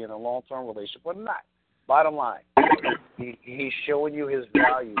successfully be in a long-term relationship or not. Bottom line, he's showing you his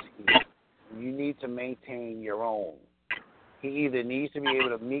values here. You need to maintain your own. He either needs to be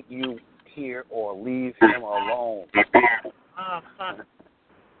able to meet you here or leave him alone. Oh, fuck.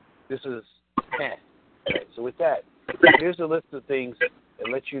 This is 10. Okay, so with that, here's a list of things that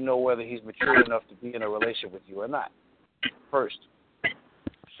let you know whether he's mature enough to be in a relationship with you or not. First,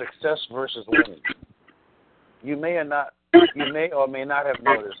 success versus winning. You may or may not have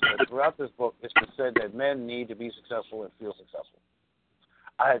noticed that throughout this book, it's been said that men need to be successful and feel successful.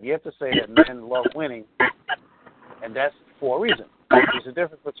 I have yet to say that men love winning, and that's for a reason. There's a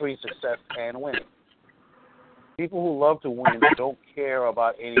difference between success and winning. People who love to win don't care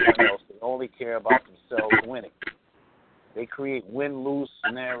about anyone else. They only care about themselves winning. They create win-lose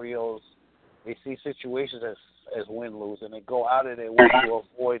scenarios. They see situations as win-lose, and they go out of their way to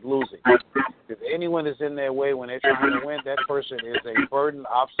avoid losing. If anyone is in their way when they're trying to win, that person is a burden,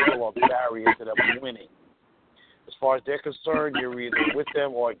 obstacle, or barrier to them winning. As far as they're concerned, you're either with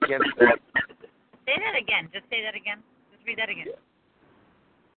them or against them. Say that again. Just say that again. Just read that again. Yeah.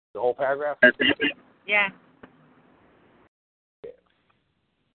 The whole paragraph? Yeah.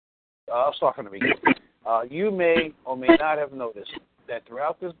 I'll start from the beginning. You may or may not have noticed that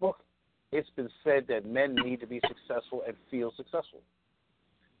throughout this book, it's been said that men need to be successful and feel successful.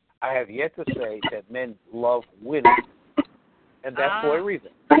 I have yet to say that men love winning, and that's for a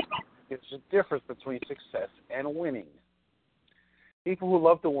reason. There's a difference between success and winning. People who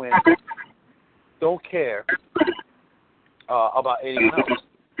love to win don't care about anyone else.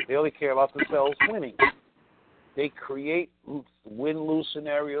 They only care about themselves winning. They create win-lose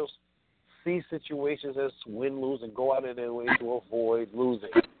scenarios, see situations as win-lose, and go out of their way to avoid losing.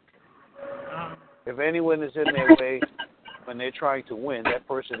 If anyone is in their way when they're trying to win, that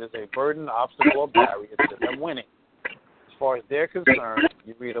person is a burden, obstacle, or barrier to them winning. As far as they're concerned,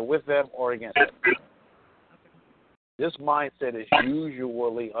 you're either with them or against them. This mindset is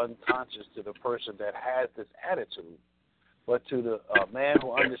usually unconscious to the person that has this attitude, but to the man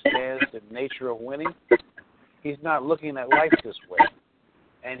who understands the nature of winning, he's not looking at life this way.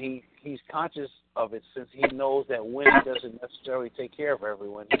 And he's conscious of it since he knows that winning doesn't necessarily take care of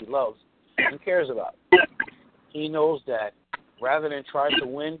everyone he loves and cares about. He knows that rather than try to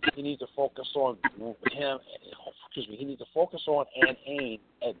win, he needs to focus on he needs to focus on and aim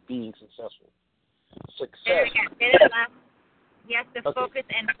at being successful. Success. Say that last. He has to focus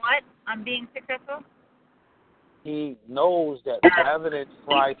and what? On being successful? He knows that rather than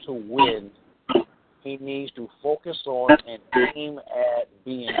try to win, he needs to focus on and aim at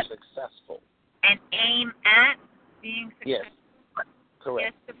being successful. And aim at being successful? Yes,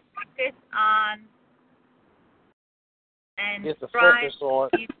 correct. He has to focus on and he has to strive focus on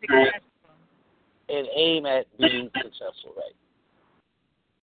to be successful. And aim at being successful, right?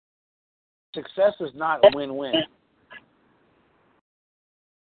 Success is not a win-win.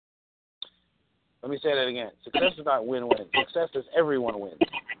 Let me say that again. Success is not win-win. Success is everyone wins.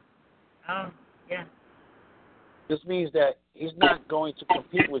 Oh, yeah. This means that he's not going to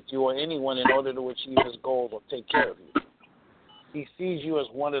compete with you or anyone in order to achieve his goals or take care of you. He sees you as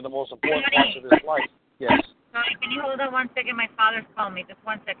one of the most important parts of his life. Yes. Sorry, can you hold on 1 second? My father's calling me. Just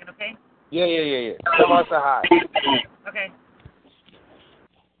 1 second, okay? Yeah. Tell us a hi. Okay.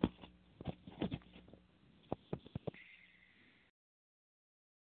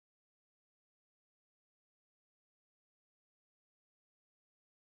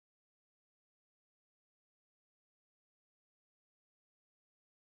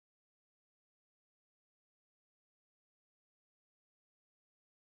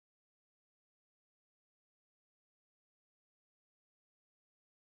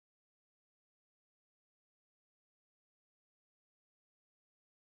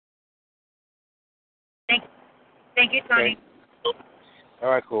 Thank you, Tony. Okay. All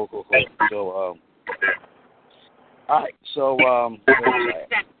right, cool. So, all right, so,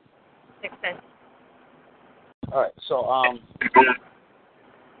 Success. all right, so,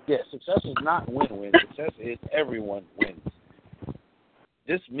 yeah, success is not win-win. Success is everyone wins.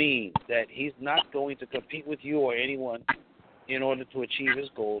 This means that he's not going to compete with you or anyone in order to achieve his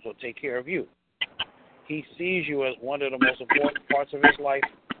goals or take care of you. He sees you as one of the most important parts of his life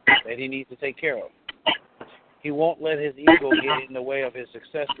that he needs to take care of. He won't let his ego get in the way of his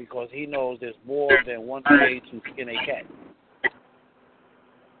success because he knows there's more than one way to skin a cat.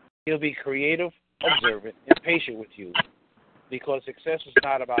 He'll be creative, observant, and patient with you because success is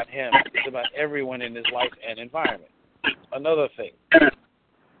not about him. It's about everyone in his life and environment. Another thing,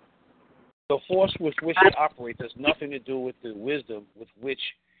 the force with which he operates has nothing to do with the wisdom with which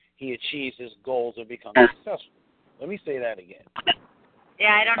he achieves his goals and becomes successful. Let me say that again.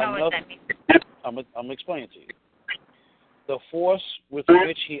 Yeah, I don't know what that means. I'm explaining to you. The force with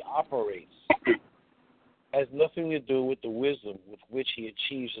which he operates has nothing to do with the wisdom with which he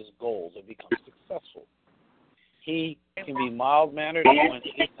achieves his goals and becomes successful. He can be mild-mannered and an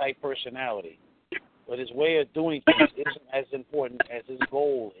A-type personality, but his way of doing things isn't as important as his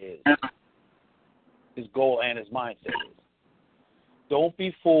goal is. His goal and his mindset is. Don't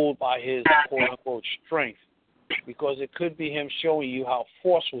be fooled by his quote-unquote strength, because it could be him showing you how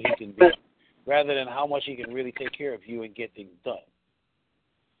forceful he can be, rather than how much he can really take care of you and get things done.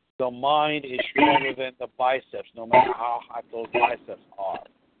 The mind is stronger than the biceps, no matter how hot those biceps are.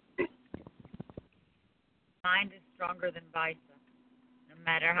 Mind is stronger than biceps, no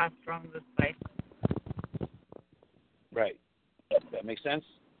matter how strong those biceps. Right. That makes sense?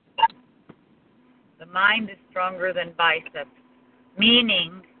 The mind is stronger than biceps,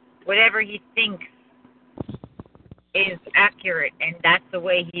 meaning whatever he thinks is accurate, and that's the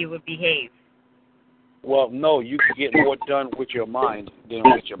way he would behave. Well, no, you can get more done with your mind than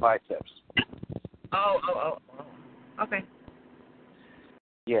with your biceps. Oh. Okay.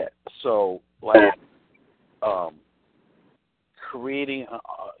 Yeah, so, like, creating,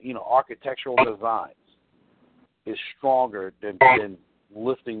 architectural designs is stronger than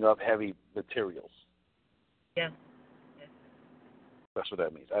lifting up heavy materials. Yeah. That's what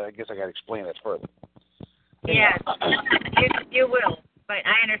that means. I guess I got to explain that further. Yeah, you will, but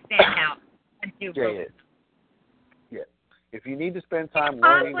I understand now. You If you need to spend time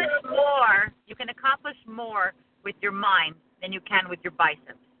learning more, you can accomplish more with your mind than you can with your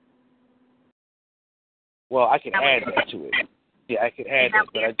biceps. Well, I can add that to it. Yeah, I can add that,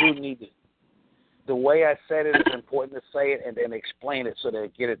 but I do need to. The way I said it is important to say it and then explain it so they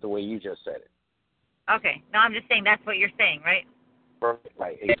get it the way you just said it. Okay. No, I'm just saying that's what you're saying, right? Perfect.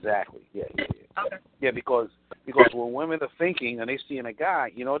 Right. Exactly. Yeah. Okay. Yeah, because when women are thinking and they see in a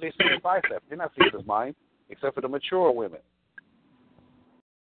guy, they see his bicep. They're not seeing his mind, except for the mature women.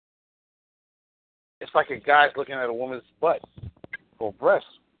 It's like a guy's looking at a woman's butt or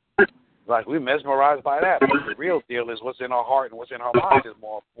breasts. Like, we're mesmerized by that. But the real deal is what's in her heart and what's in her mind is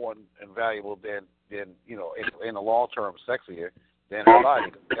more important and valuable than in the long term sexier than her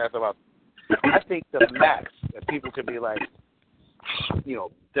body. That's about. I think the max that people could be like,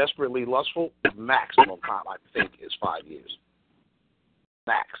 desperately lustful, maximum time I think is 5 years.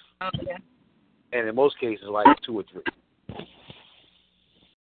 Max. Okay. And in most cases, like 2 or 3.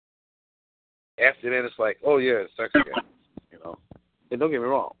 After that, it's like, oh yeah, it's sex again. And don't get me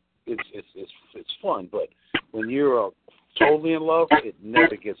wrong, it's fun, but when you're totally in love, it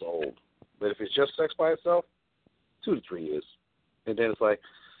never gets old. But if it's just sex by itself, 2 to 3 years, and then it's like,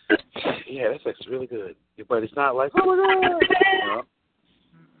 yeah, that sex is really good, but it's not like, oh my god,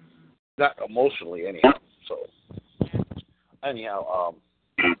 not emotionally anyhow. So anyhow,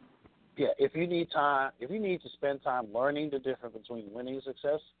 yeah, if you need to spend time learning the difference between winning and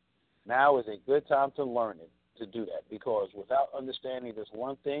success, now is a good time to learn it, to do that, because without understanding this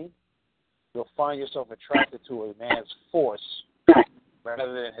one thing, you'll find yourself attracted to a man's force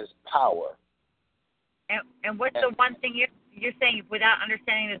rather than his power. And what's the one thing you're saying without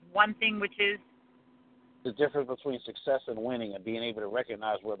understanding this one thing, which is? The difference between success and winning, and being able to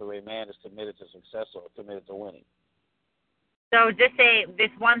recognize whether a man is committed to success or committed to winning. So just say this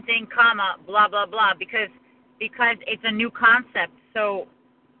one thing, comma, blah, blah, blah, because it's a new concept. So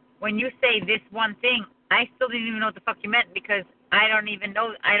when you say this one thing, I still didn't even know what the fuck you meant, because I don't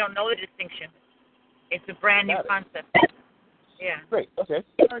know the distinction. It's a brand new concept. Yeah. Great. Okay.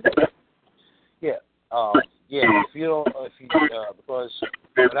 Yeah. Because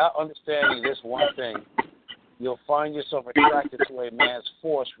without understanding this one thing, you'll find yourself attracted to a man's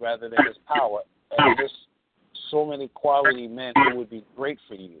force rather than his power. And there's so many quality men who would be great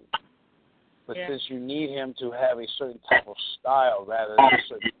for you. But Yeah. since you need him to have a certain type of style rather than a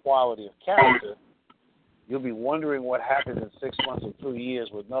certain quality of character, you'll be wondering what happened in 6 months or 2 years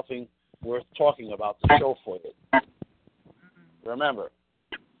with nothing worth talking about to show for it. Remember,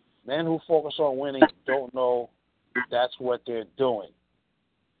 men who focus on winning don't know that's what they're doing.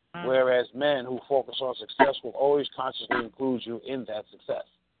 Whereas men who focus on success will always consciously include you in that success.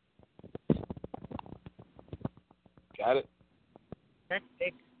 Got it? That's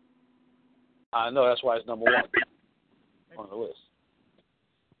big. I know, that's why it's number one on the list.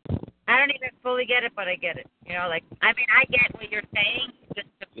 I don't even fully get it, but I get it. You know, like, I mean, I get what you're saying, just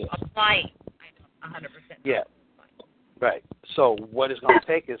to apply it. I don't 100%. Yeah. Right. So what it's going to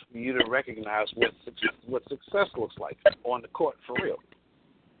take is for you to recognize what success looks like on the court, for real.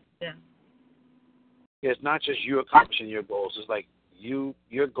 Yeah. It's not just you accomplishing your goals. It's like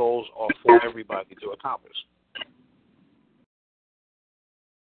your goals are for everybody to accomplish.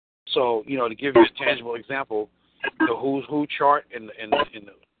 So, you know, to give you a tangible example, the Who's Who chart in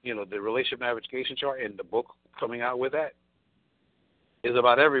the the relationship navigation chart in the book coming out with that is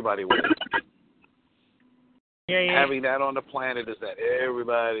about everybody winning. Yeah. Having that on the planet is that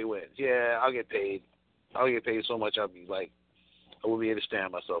everybody wins. Yeah, I'll get paid. I'll get paid so much I'll be like, I will be able to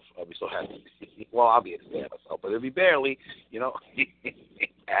stand myself. I'll be so happy. Well, I'll be able to stand myself, but it'll be barely, you know.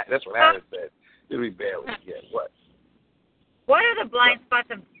 That's what Adam said. It'll be barely. Yeah, what? What are the blind spots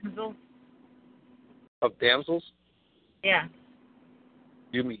of damsels? Of damsels? Yeah.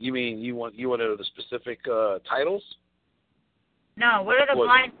 You mean you want to know the specific titles? No, what are the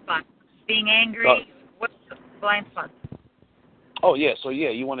blind spots? Being angry? What's the blind spots? Oh, yeah. So, yeah,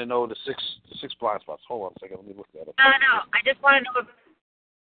 you want to know the six blind spots. Hold on a second. Let me look that up. No. I just want to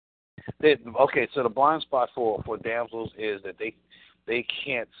know. Okay, so the blind spot for damsels is that they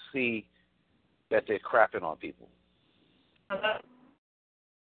can't see that they're crapping on people. Hello?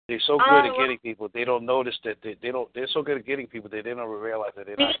 They're so good at getting people, they don't notice that they're so good at getting people that they don't realize that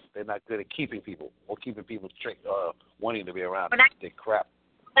they're not good at keeping people or keeping people wanting to be around. They crap.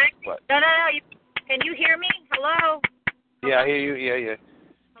 No. Can you hear me? Hello? Yeah, I hear you. Yeah.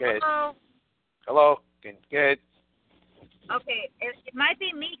 Go ahead. Hello? Hello? Go ahead. Okay, it might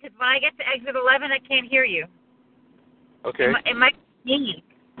be me because when I get to exit 11, I can't hear you. Okay. It might be me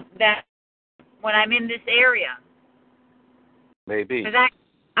that when I'm in this area. Maybe. Because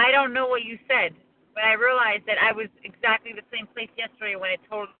I don't know what you said, but I realized that I was exactly the same place yesterday when it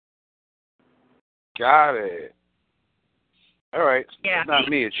told. Got it. All right. Yeah. It's not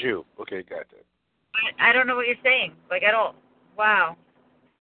me, it's you. Okay, got that. I don't know what you're saying, like at all. Wow.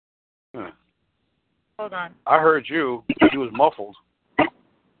 Huh. Hold on. I heard you. You was muffled.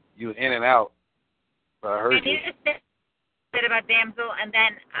 You was in and out. But I heard you. Can you just say a bit about damsel, and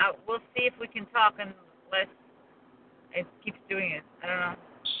then we'll see if we can talk unless it keeps doing it. I don't know.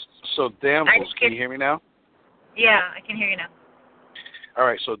 So damsels, can you hear me now? Yeah, I can hear you now. All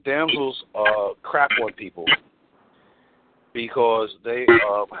right, so damsels crap on people because they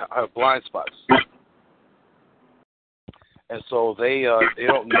have blind spots. And so they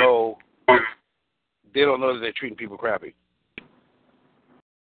don't know that they're treating people crappy.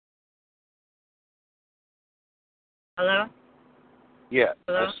 Hello? Yeah.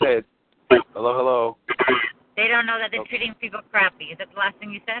 Hello? I said hello. They don't know that they're treating people crappy. Is that the last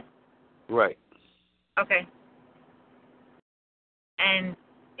thing you said? Right. Okay. And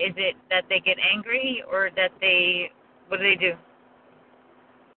is it that they get angry or that what do they do?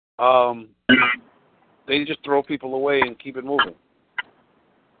 They just throw people away and keep it moving.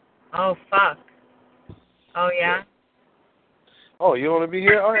 Oh, fuck. Oh, yeah? Oh, you don't want to be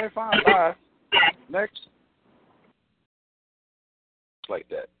here? All right, fine. Bye. Next. It's like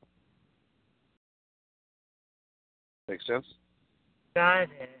that. Make sense? Got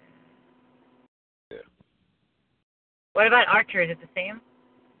it. Yeah. What about Archer? Is it the same?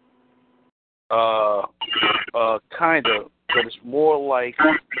 Kind of, but it's more like,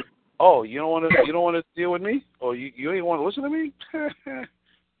 oh, you don't want to deal with me? Oh, you ain't want to listen to me?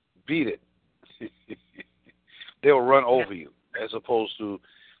 Beat it. They'll run over you, as opposed to,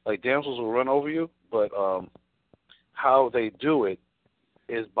 like, damsels will run over you, but how they do it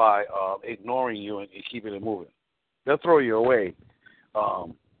is by ignoring you and keeping it moving. They'll throw you away. A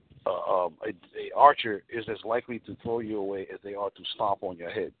archer is as likely to throw you away as they are to stomp on your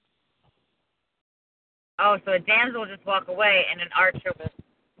head. Oh, so a damsel will just walk away and an archer will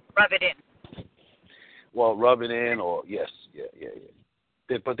rub it in. Well, rub it in, or yes, yeah.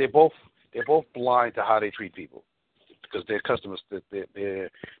 But they're both blind to how they treat people because their customers,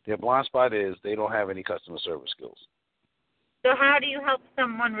 their blind spot is they don't have any customer service skills. So how do you help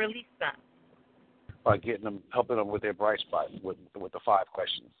someone release that? By helping them with their bright spot with the 5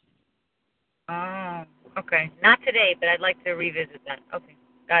 questions. Oh, okay. Not today, but I'd like to revisit that. Okay,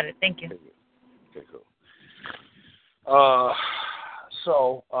 got it. Thank you. Okay, cool.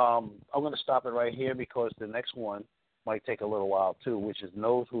 So I'm going to stop it right here because the next one might take a little while too, which is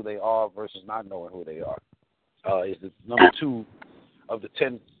knows who they are versus not knowing who they are. Is the number 2 of the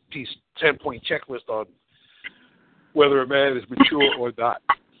 10-point checklist on whether a man is mature or not.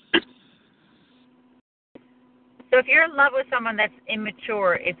 So if you're in love with someone that's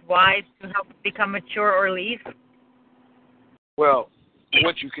immature, it's wise to help become mature or leave? Well,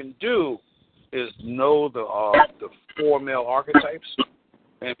 what you can do is know the 4 male archetypes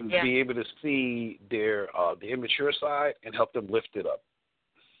and be able to see their the immature side and help them lift it up.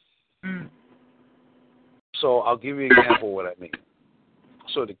 Mm. So I'll give you an example of what I mean.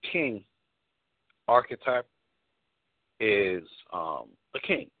 So the king archetype is the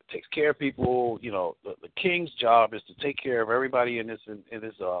king. Takes care of people. You know, the king's job is to take care of everybody in this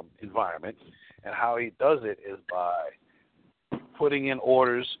environment, and how he does it is by putting in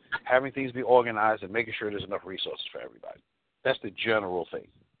orders, having things be organized, and making sure there's enough resources for everybody. That's the general thing.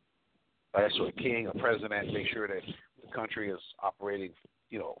 Right? So a king, a president, make sure that the country is operating,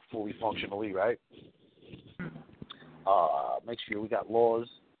 you know, fully functionally, right? Make sure we got laws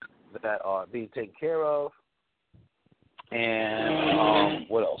that are being taken care of. And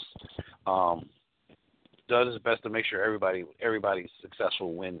what else? Does his best to make sure everybody's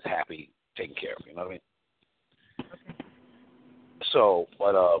successful, wins, happy, taken care of. You know what I mean? Okay. So,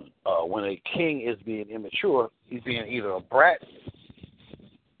 but when a king is being immature, he's being either a brat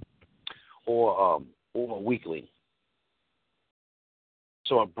or a weakling.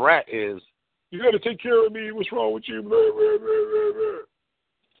 So a brat is, you got to take care of me. What's wrong with you? Blah, blah, blah, blah, blah.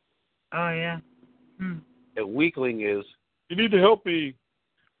 Oh yeah. A weakling is, you need to help me.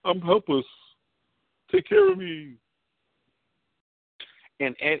 I'm helpless. Take care of me.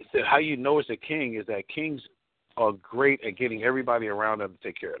 And so how you know it's a king is that kings are great at getting everybody around them to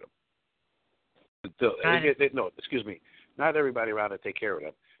take care of them. No, excuse me. Not everybody around to take care of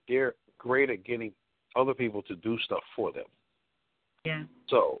them. They're great at getting other people to do stuff for them. Yeah.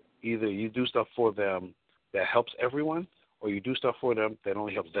 So either you do stuff for them that helps everyone, or you do stuff for them that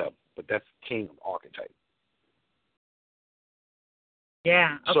only helps them. But that's king archetype.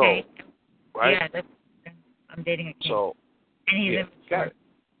 Yeah. Okay. So, right? Yeah, I'm dating a king. So, and he's immature.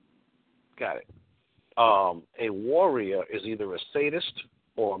 Got it. A warrior is either a sadist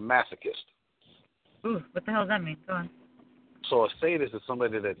or a masochist. Ooh, what the hell does that mean? Go on. So a sadist is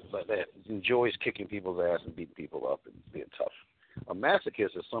somebody that enjoys kicking people's ass and beating people up and being tough. A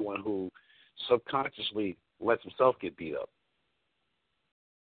masochist is someone who subconsciously lets himself get beat up.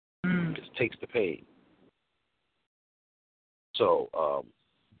 Just takes the pain. So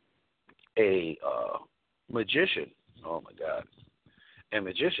a magician, oh my God, a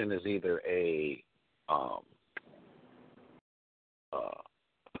magician is either a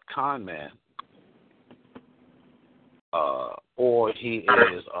con man, or he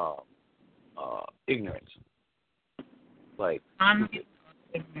is ignorant. Like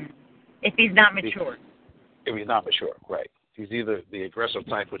ignorant. If he's not mature. If he's not mature, right? He's either the aggressive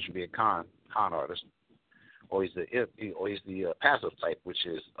type, which would be a con artist, or he's the passive type, which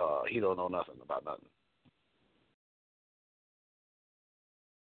is he don't know nothing about nothing.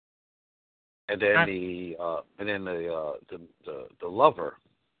 And then the lover,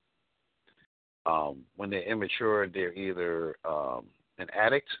 when they're immature, they're either an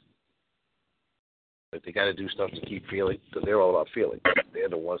addict, but they got to do stuff to keep feeling because they're all about feeling. They're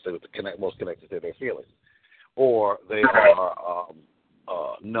the ones that are most connected to their feelings, or they are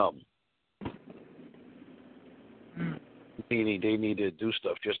numb, meaning they need to do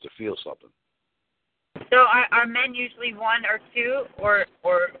stuff just to feel something. So are men usually one or two, or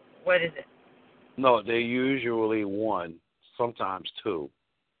what is it? No, they're usually one, sometimes two,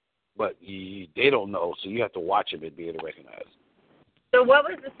 but they don't know, so you have to watch them and be able to recognize. So what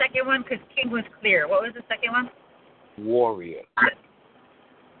was the second one? Because king was clear. What was the second one? Warrior.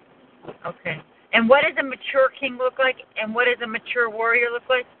 Okay. And what does a mature king look like? And what does a mature warrior look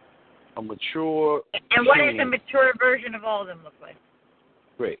like? A mature And what does a mature version of all of them look like?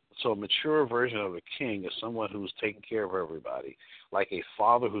 Great. So a mature version of a king is someone who's taking care of everybody, like a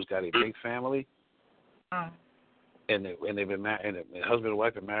father who's got a big family. Oh. And they've been married, and the husband and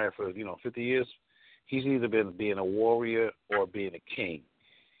wife been married for 50 years. He's either been being a warrior or being a king.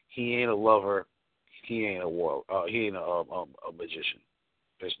 He ain't a lover. He ain't he ain't a magician.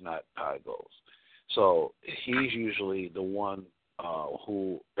 That's not how it goes. So he's usually the one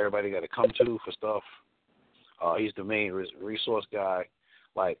who everybody got to come to for stuff. He's the main resource guy.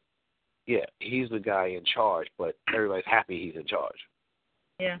 Like, yeah, he's the guy in charge, but everybody's happy he's in charge.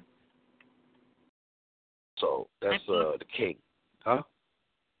 Yeah. So that's the king. Huh?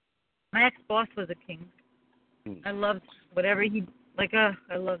 My ex-boss was a king. I loved whatever he,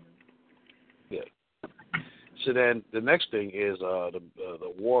 I loved him. Yeah. So then the next thing is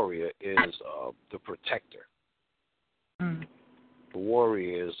the warrior is the protector. Mm. The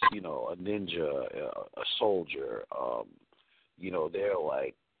warrior is, a ninja, a soldier. They're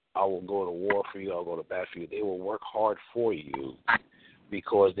like, I will go to war for you, I'll go to bat for you. They will work hard for you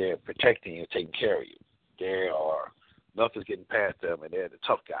because they're protecting you and taking care of you. Nothing's getting past them, and they're the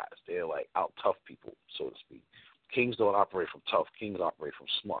tough guys. They're like out tough people, so to speak. Kings don't operate from tough. Kings operate from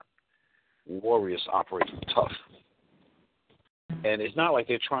smart. Warriors operate from tough. And it's not like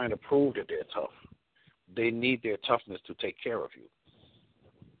they're trying to prove that they're tough. They need their toughness to take care of you.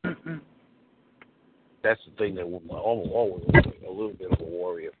 Mm-mm. That's the thing that always a little bit of a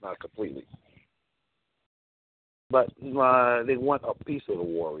warrior, if not completely. But they want a piece of the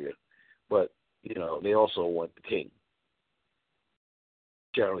warrior, but they also want the king.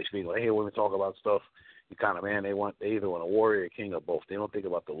 Generally speaking, I hear women talk about stuff. You kind of they either want a warrior, a king, or both. They don't think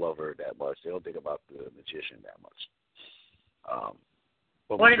about the lover that much. They don't think about the magician that much.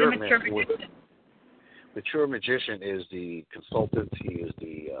 But What is a mature magician? Mature magician is the consultant. He is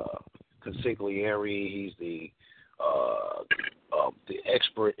the consigliere. He's the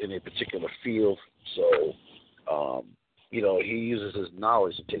expert in a particular field. So, he uses his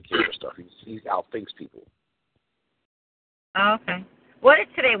knowledge to take care of stuff. He outthinks people. Oh, okay. What is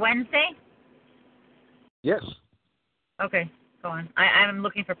today, Wednesday? Yes. Okay, go on. I'm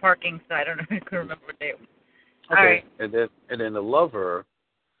looking for parking, so I don't know. I couldn't remember what day it was. Okay. All right. And then the lover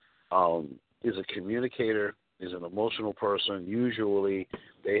is a communicator, is an emotional person. Usually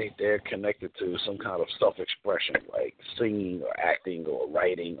they're connected to some kind of self-expression, like singing or acting or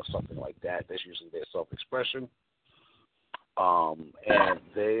writing or something like that. That's usually their self-expression. And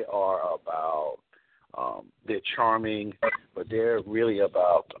they are about, they're charming, but they're really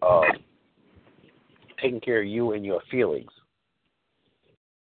about taking care of you and your feelings.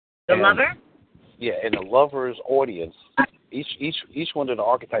 The lover? Yeah, and the lover's audience, each one of the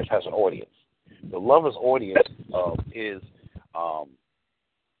archetypes has an audience. The lover's audience is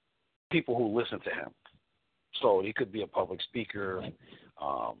people who listen to him. So he could be a public speaker,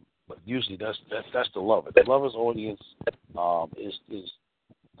 but usually that's the lover. The lover's audience is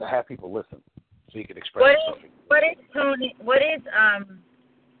to have people listen, so he can express himself. What is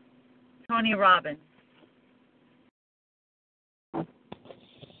Tony Robbins?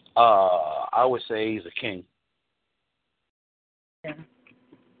 I would say he's a king. Yeah. Okay.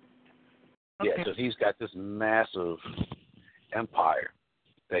 Yeah, because he's got this massive empire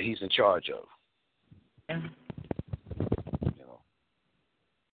that he's in charge of. Yeah.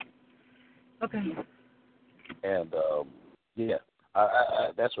 Okay. And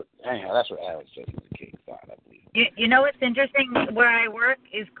that's what Alex said. He's a king. Fine, I believe. You know what's interesting? Where I work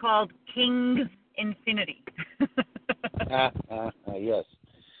is called King's Infinity. Yes.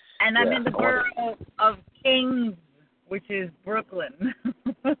 And I'm in the borough of Kings, which is Brooklyn.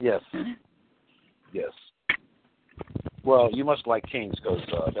 Yes. Yes. Well, you must like Kings because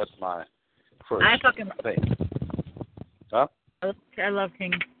that's my first thing. Huh? I love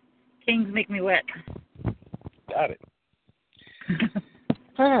Kings. Kings make me wet. Got it.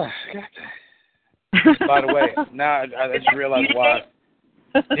 Got that. By the way, now I just realized why.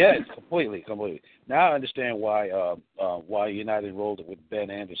 Yeah, it's completely. Now I understand why you're not enrolled with Ben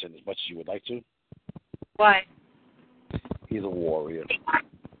Anderson as much as you would like to. Why? He's a warrior.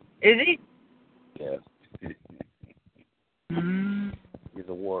 Is he? Yeah. He's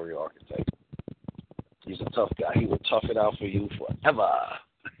a warrior archetype. He's a tough guy. He will tough it out for you forever.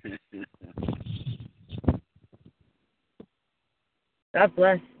 God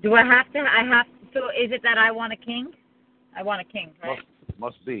bless. Do I have to? So is it that I want a king? I want a king, right?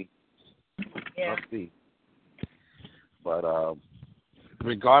 Must be. Yeah. Must be. But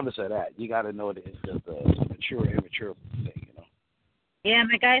regardless of that, you got to know that it's just a mature, immature thing, Yeah,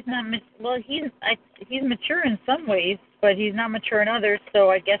 my guy's not. Well, he's mature in some ways, but he's not mature in others.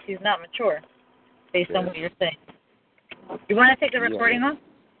 So I guess he's not mature, based on what you're saying. You want to take the recording off?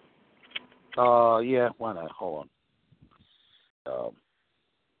 Yeah. Why not? Hold on.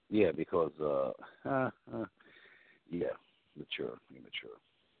 Yeah, because immature.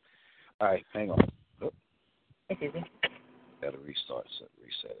 All right, hang on. Oh. It's easy. Got to reset it.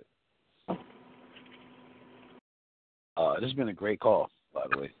 This has been a great call, by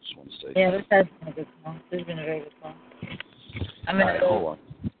the way. Just want to say. Yeah, this has been a good call. This has been a very good call. All right, hold on.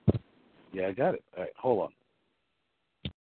 Yeah, I got it. All right, hold on.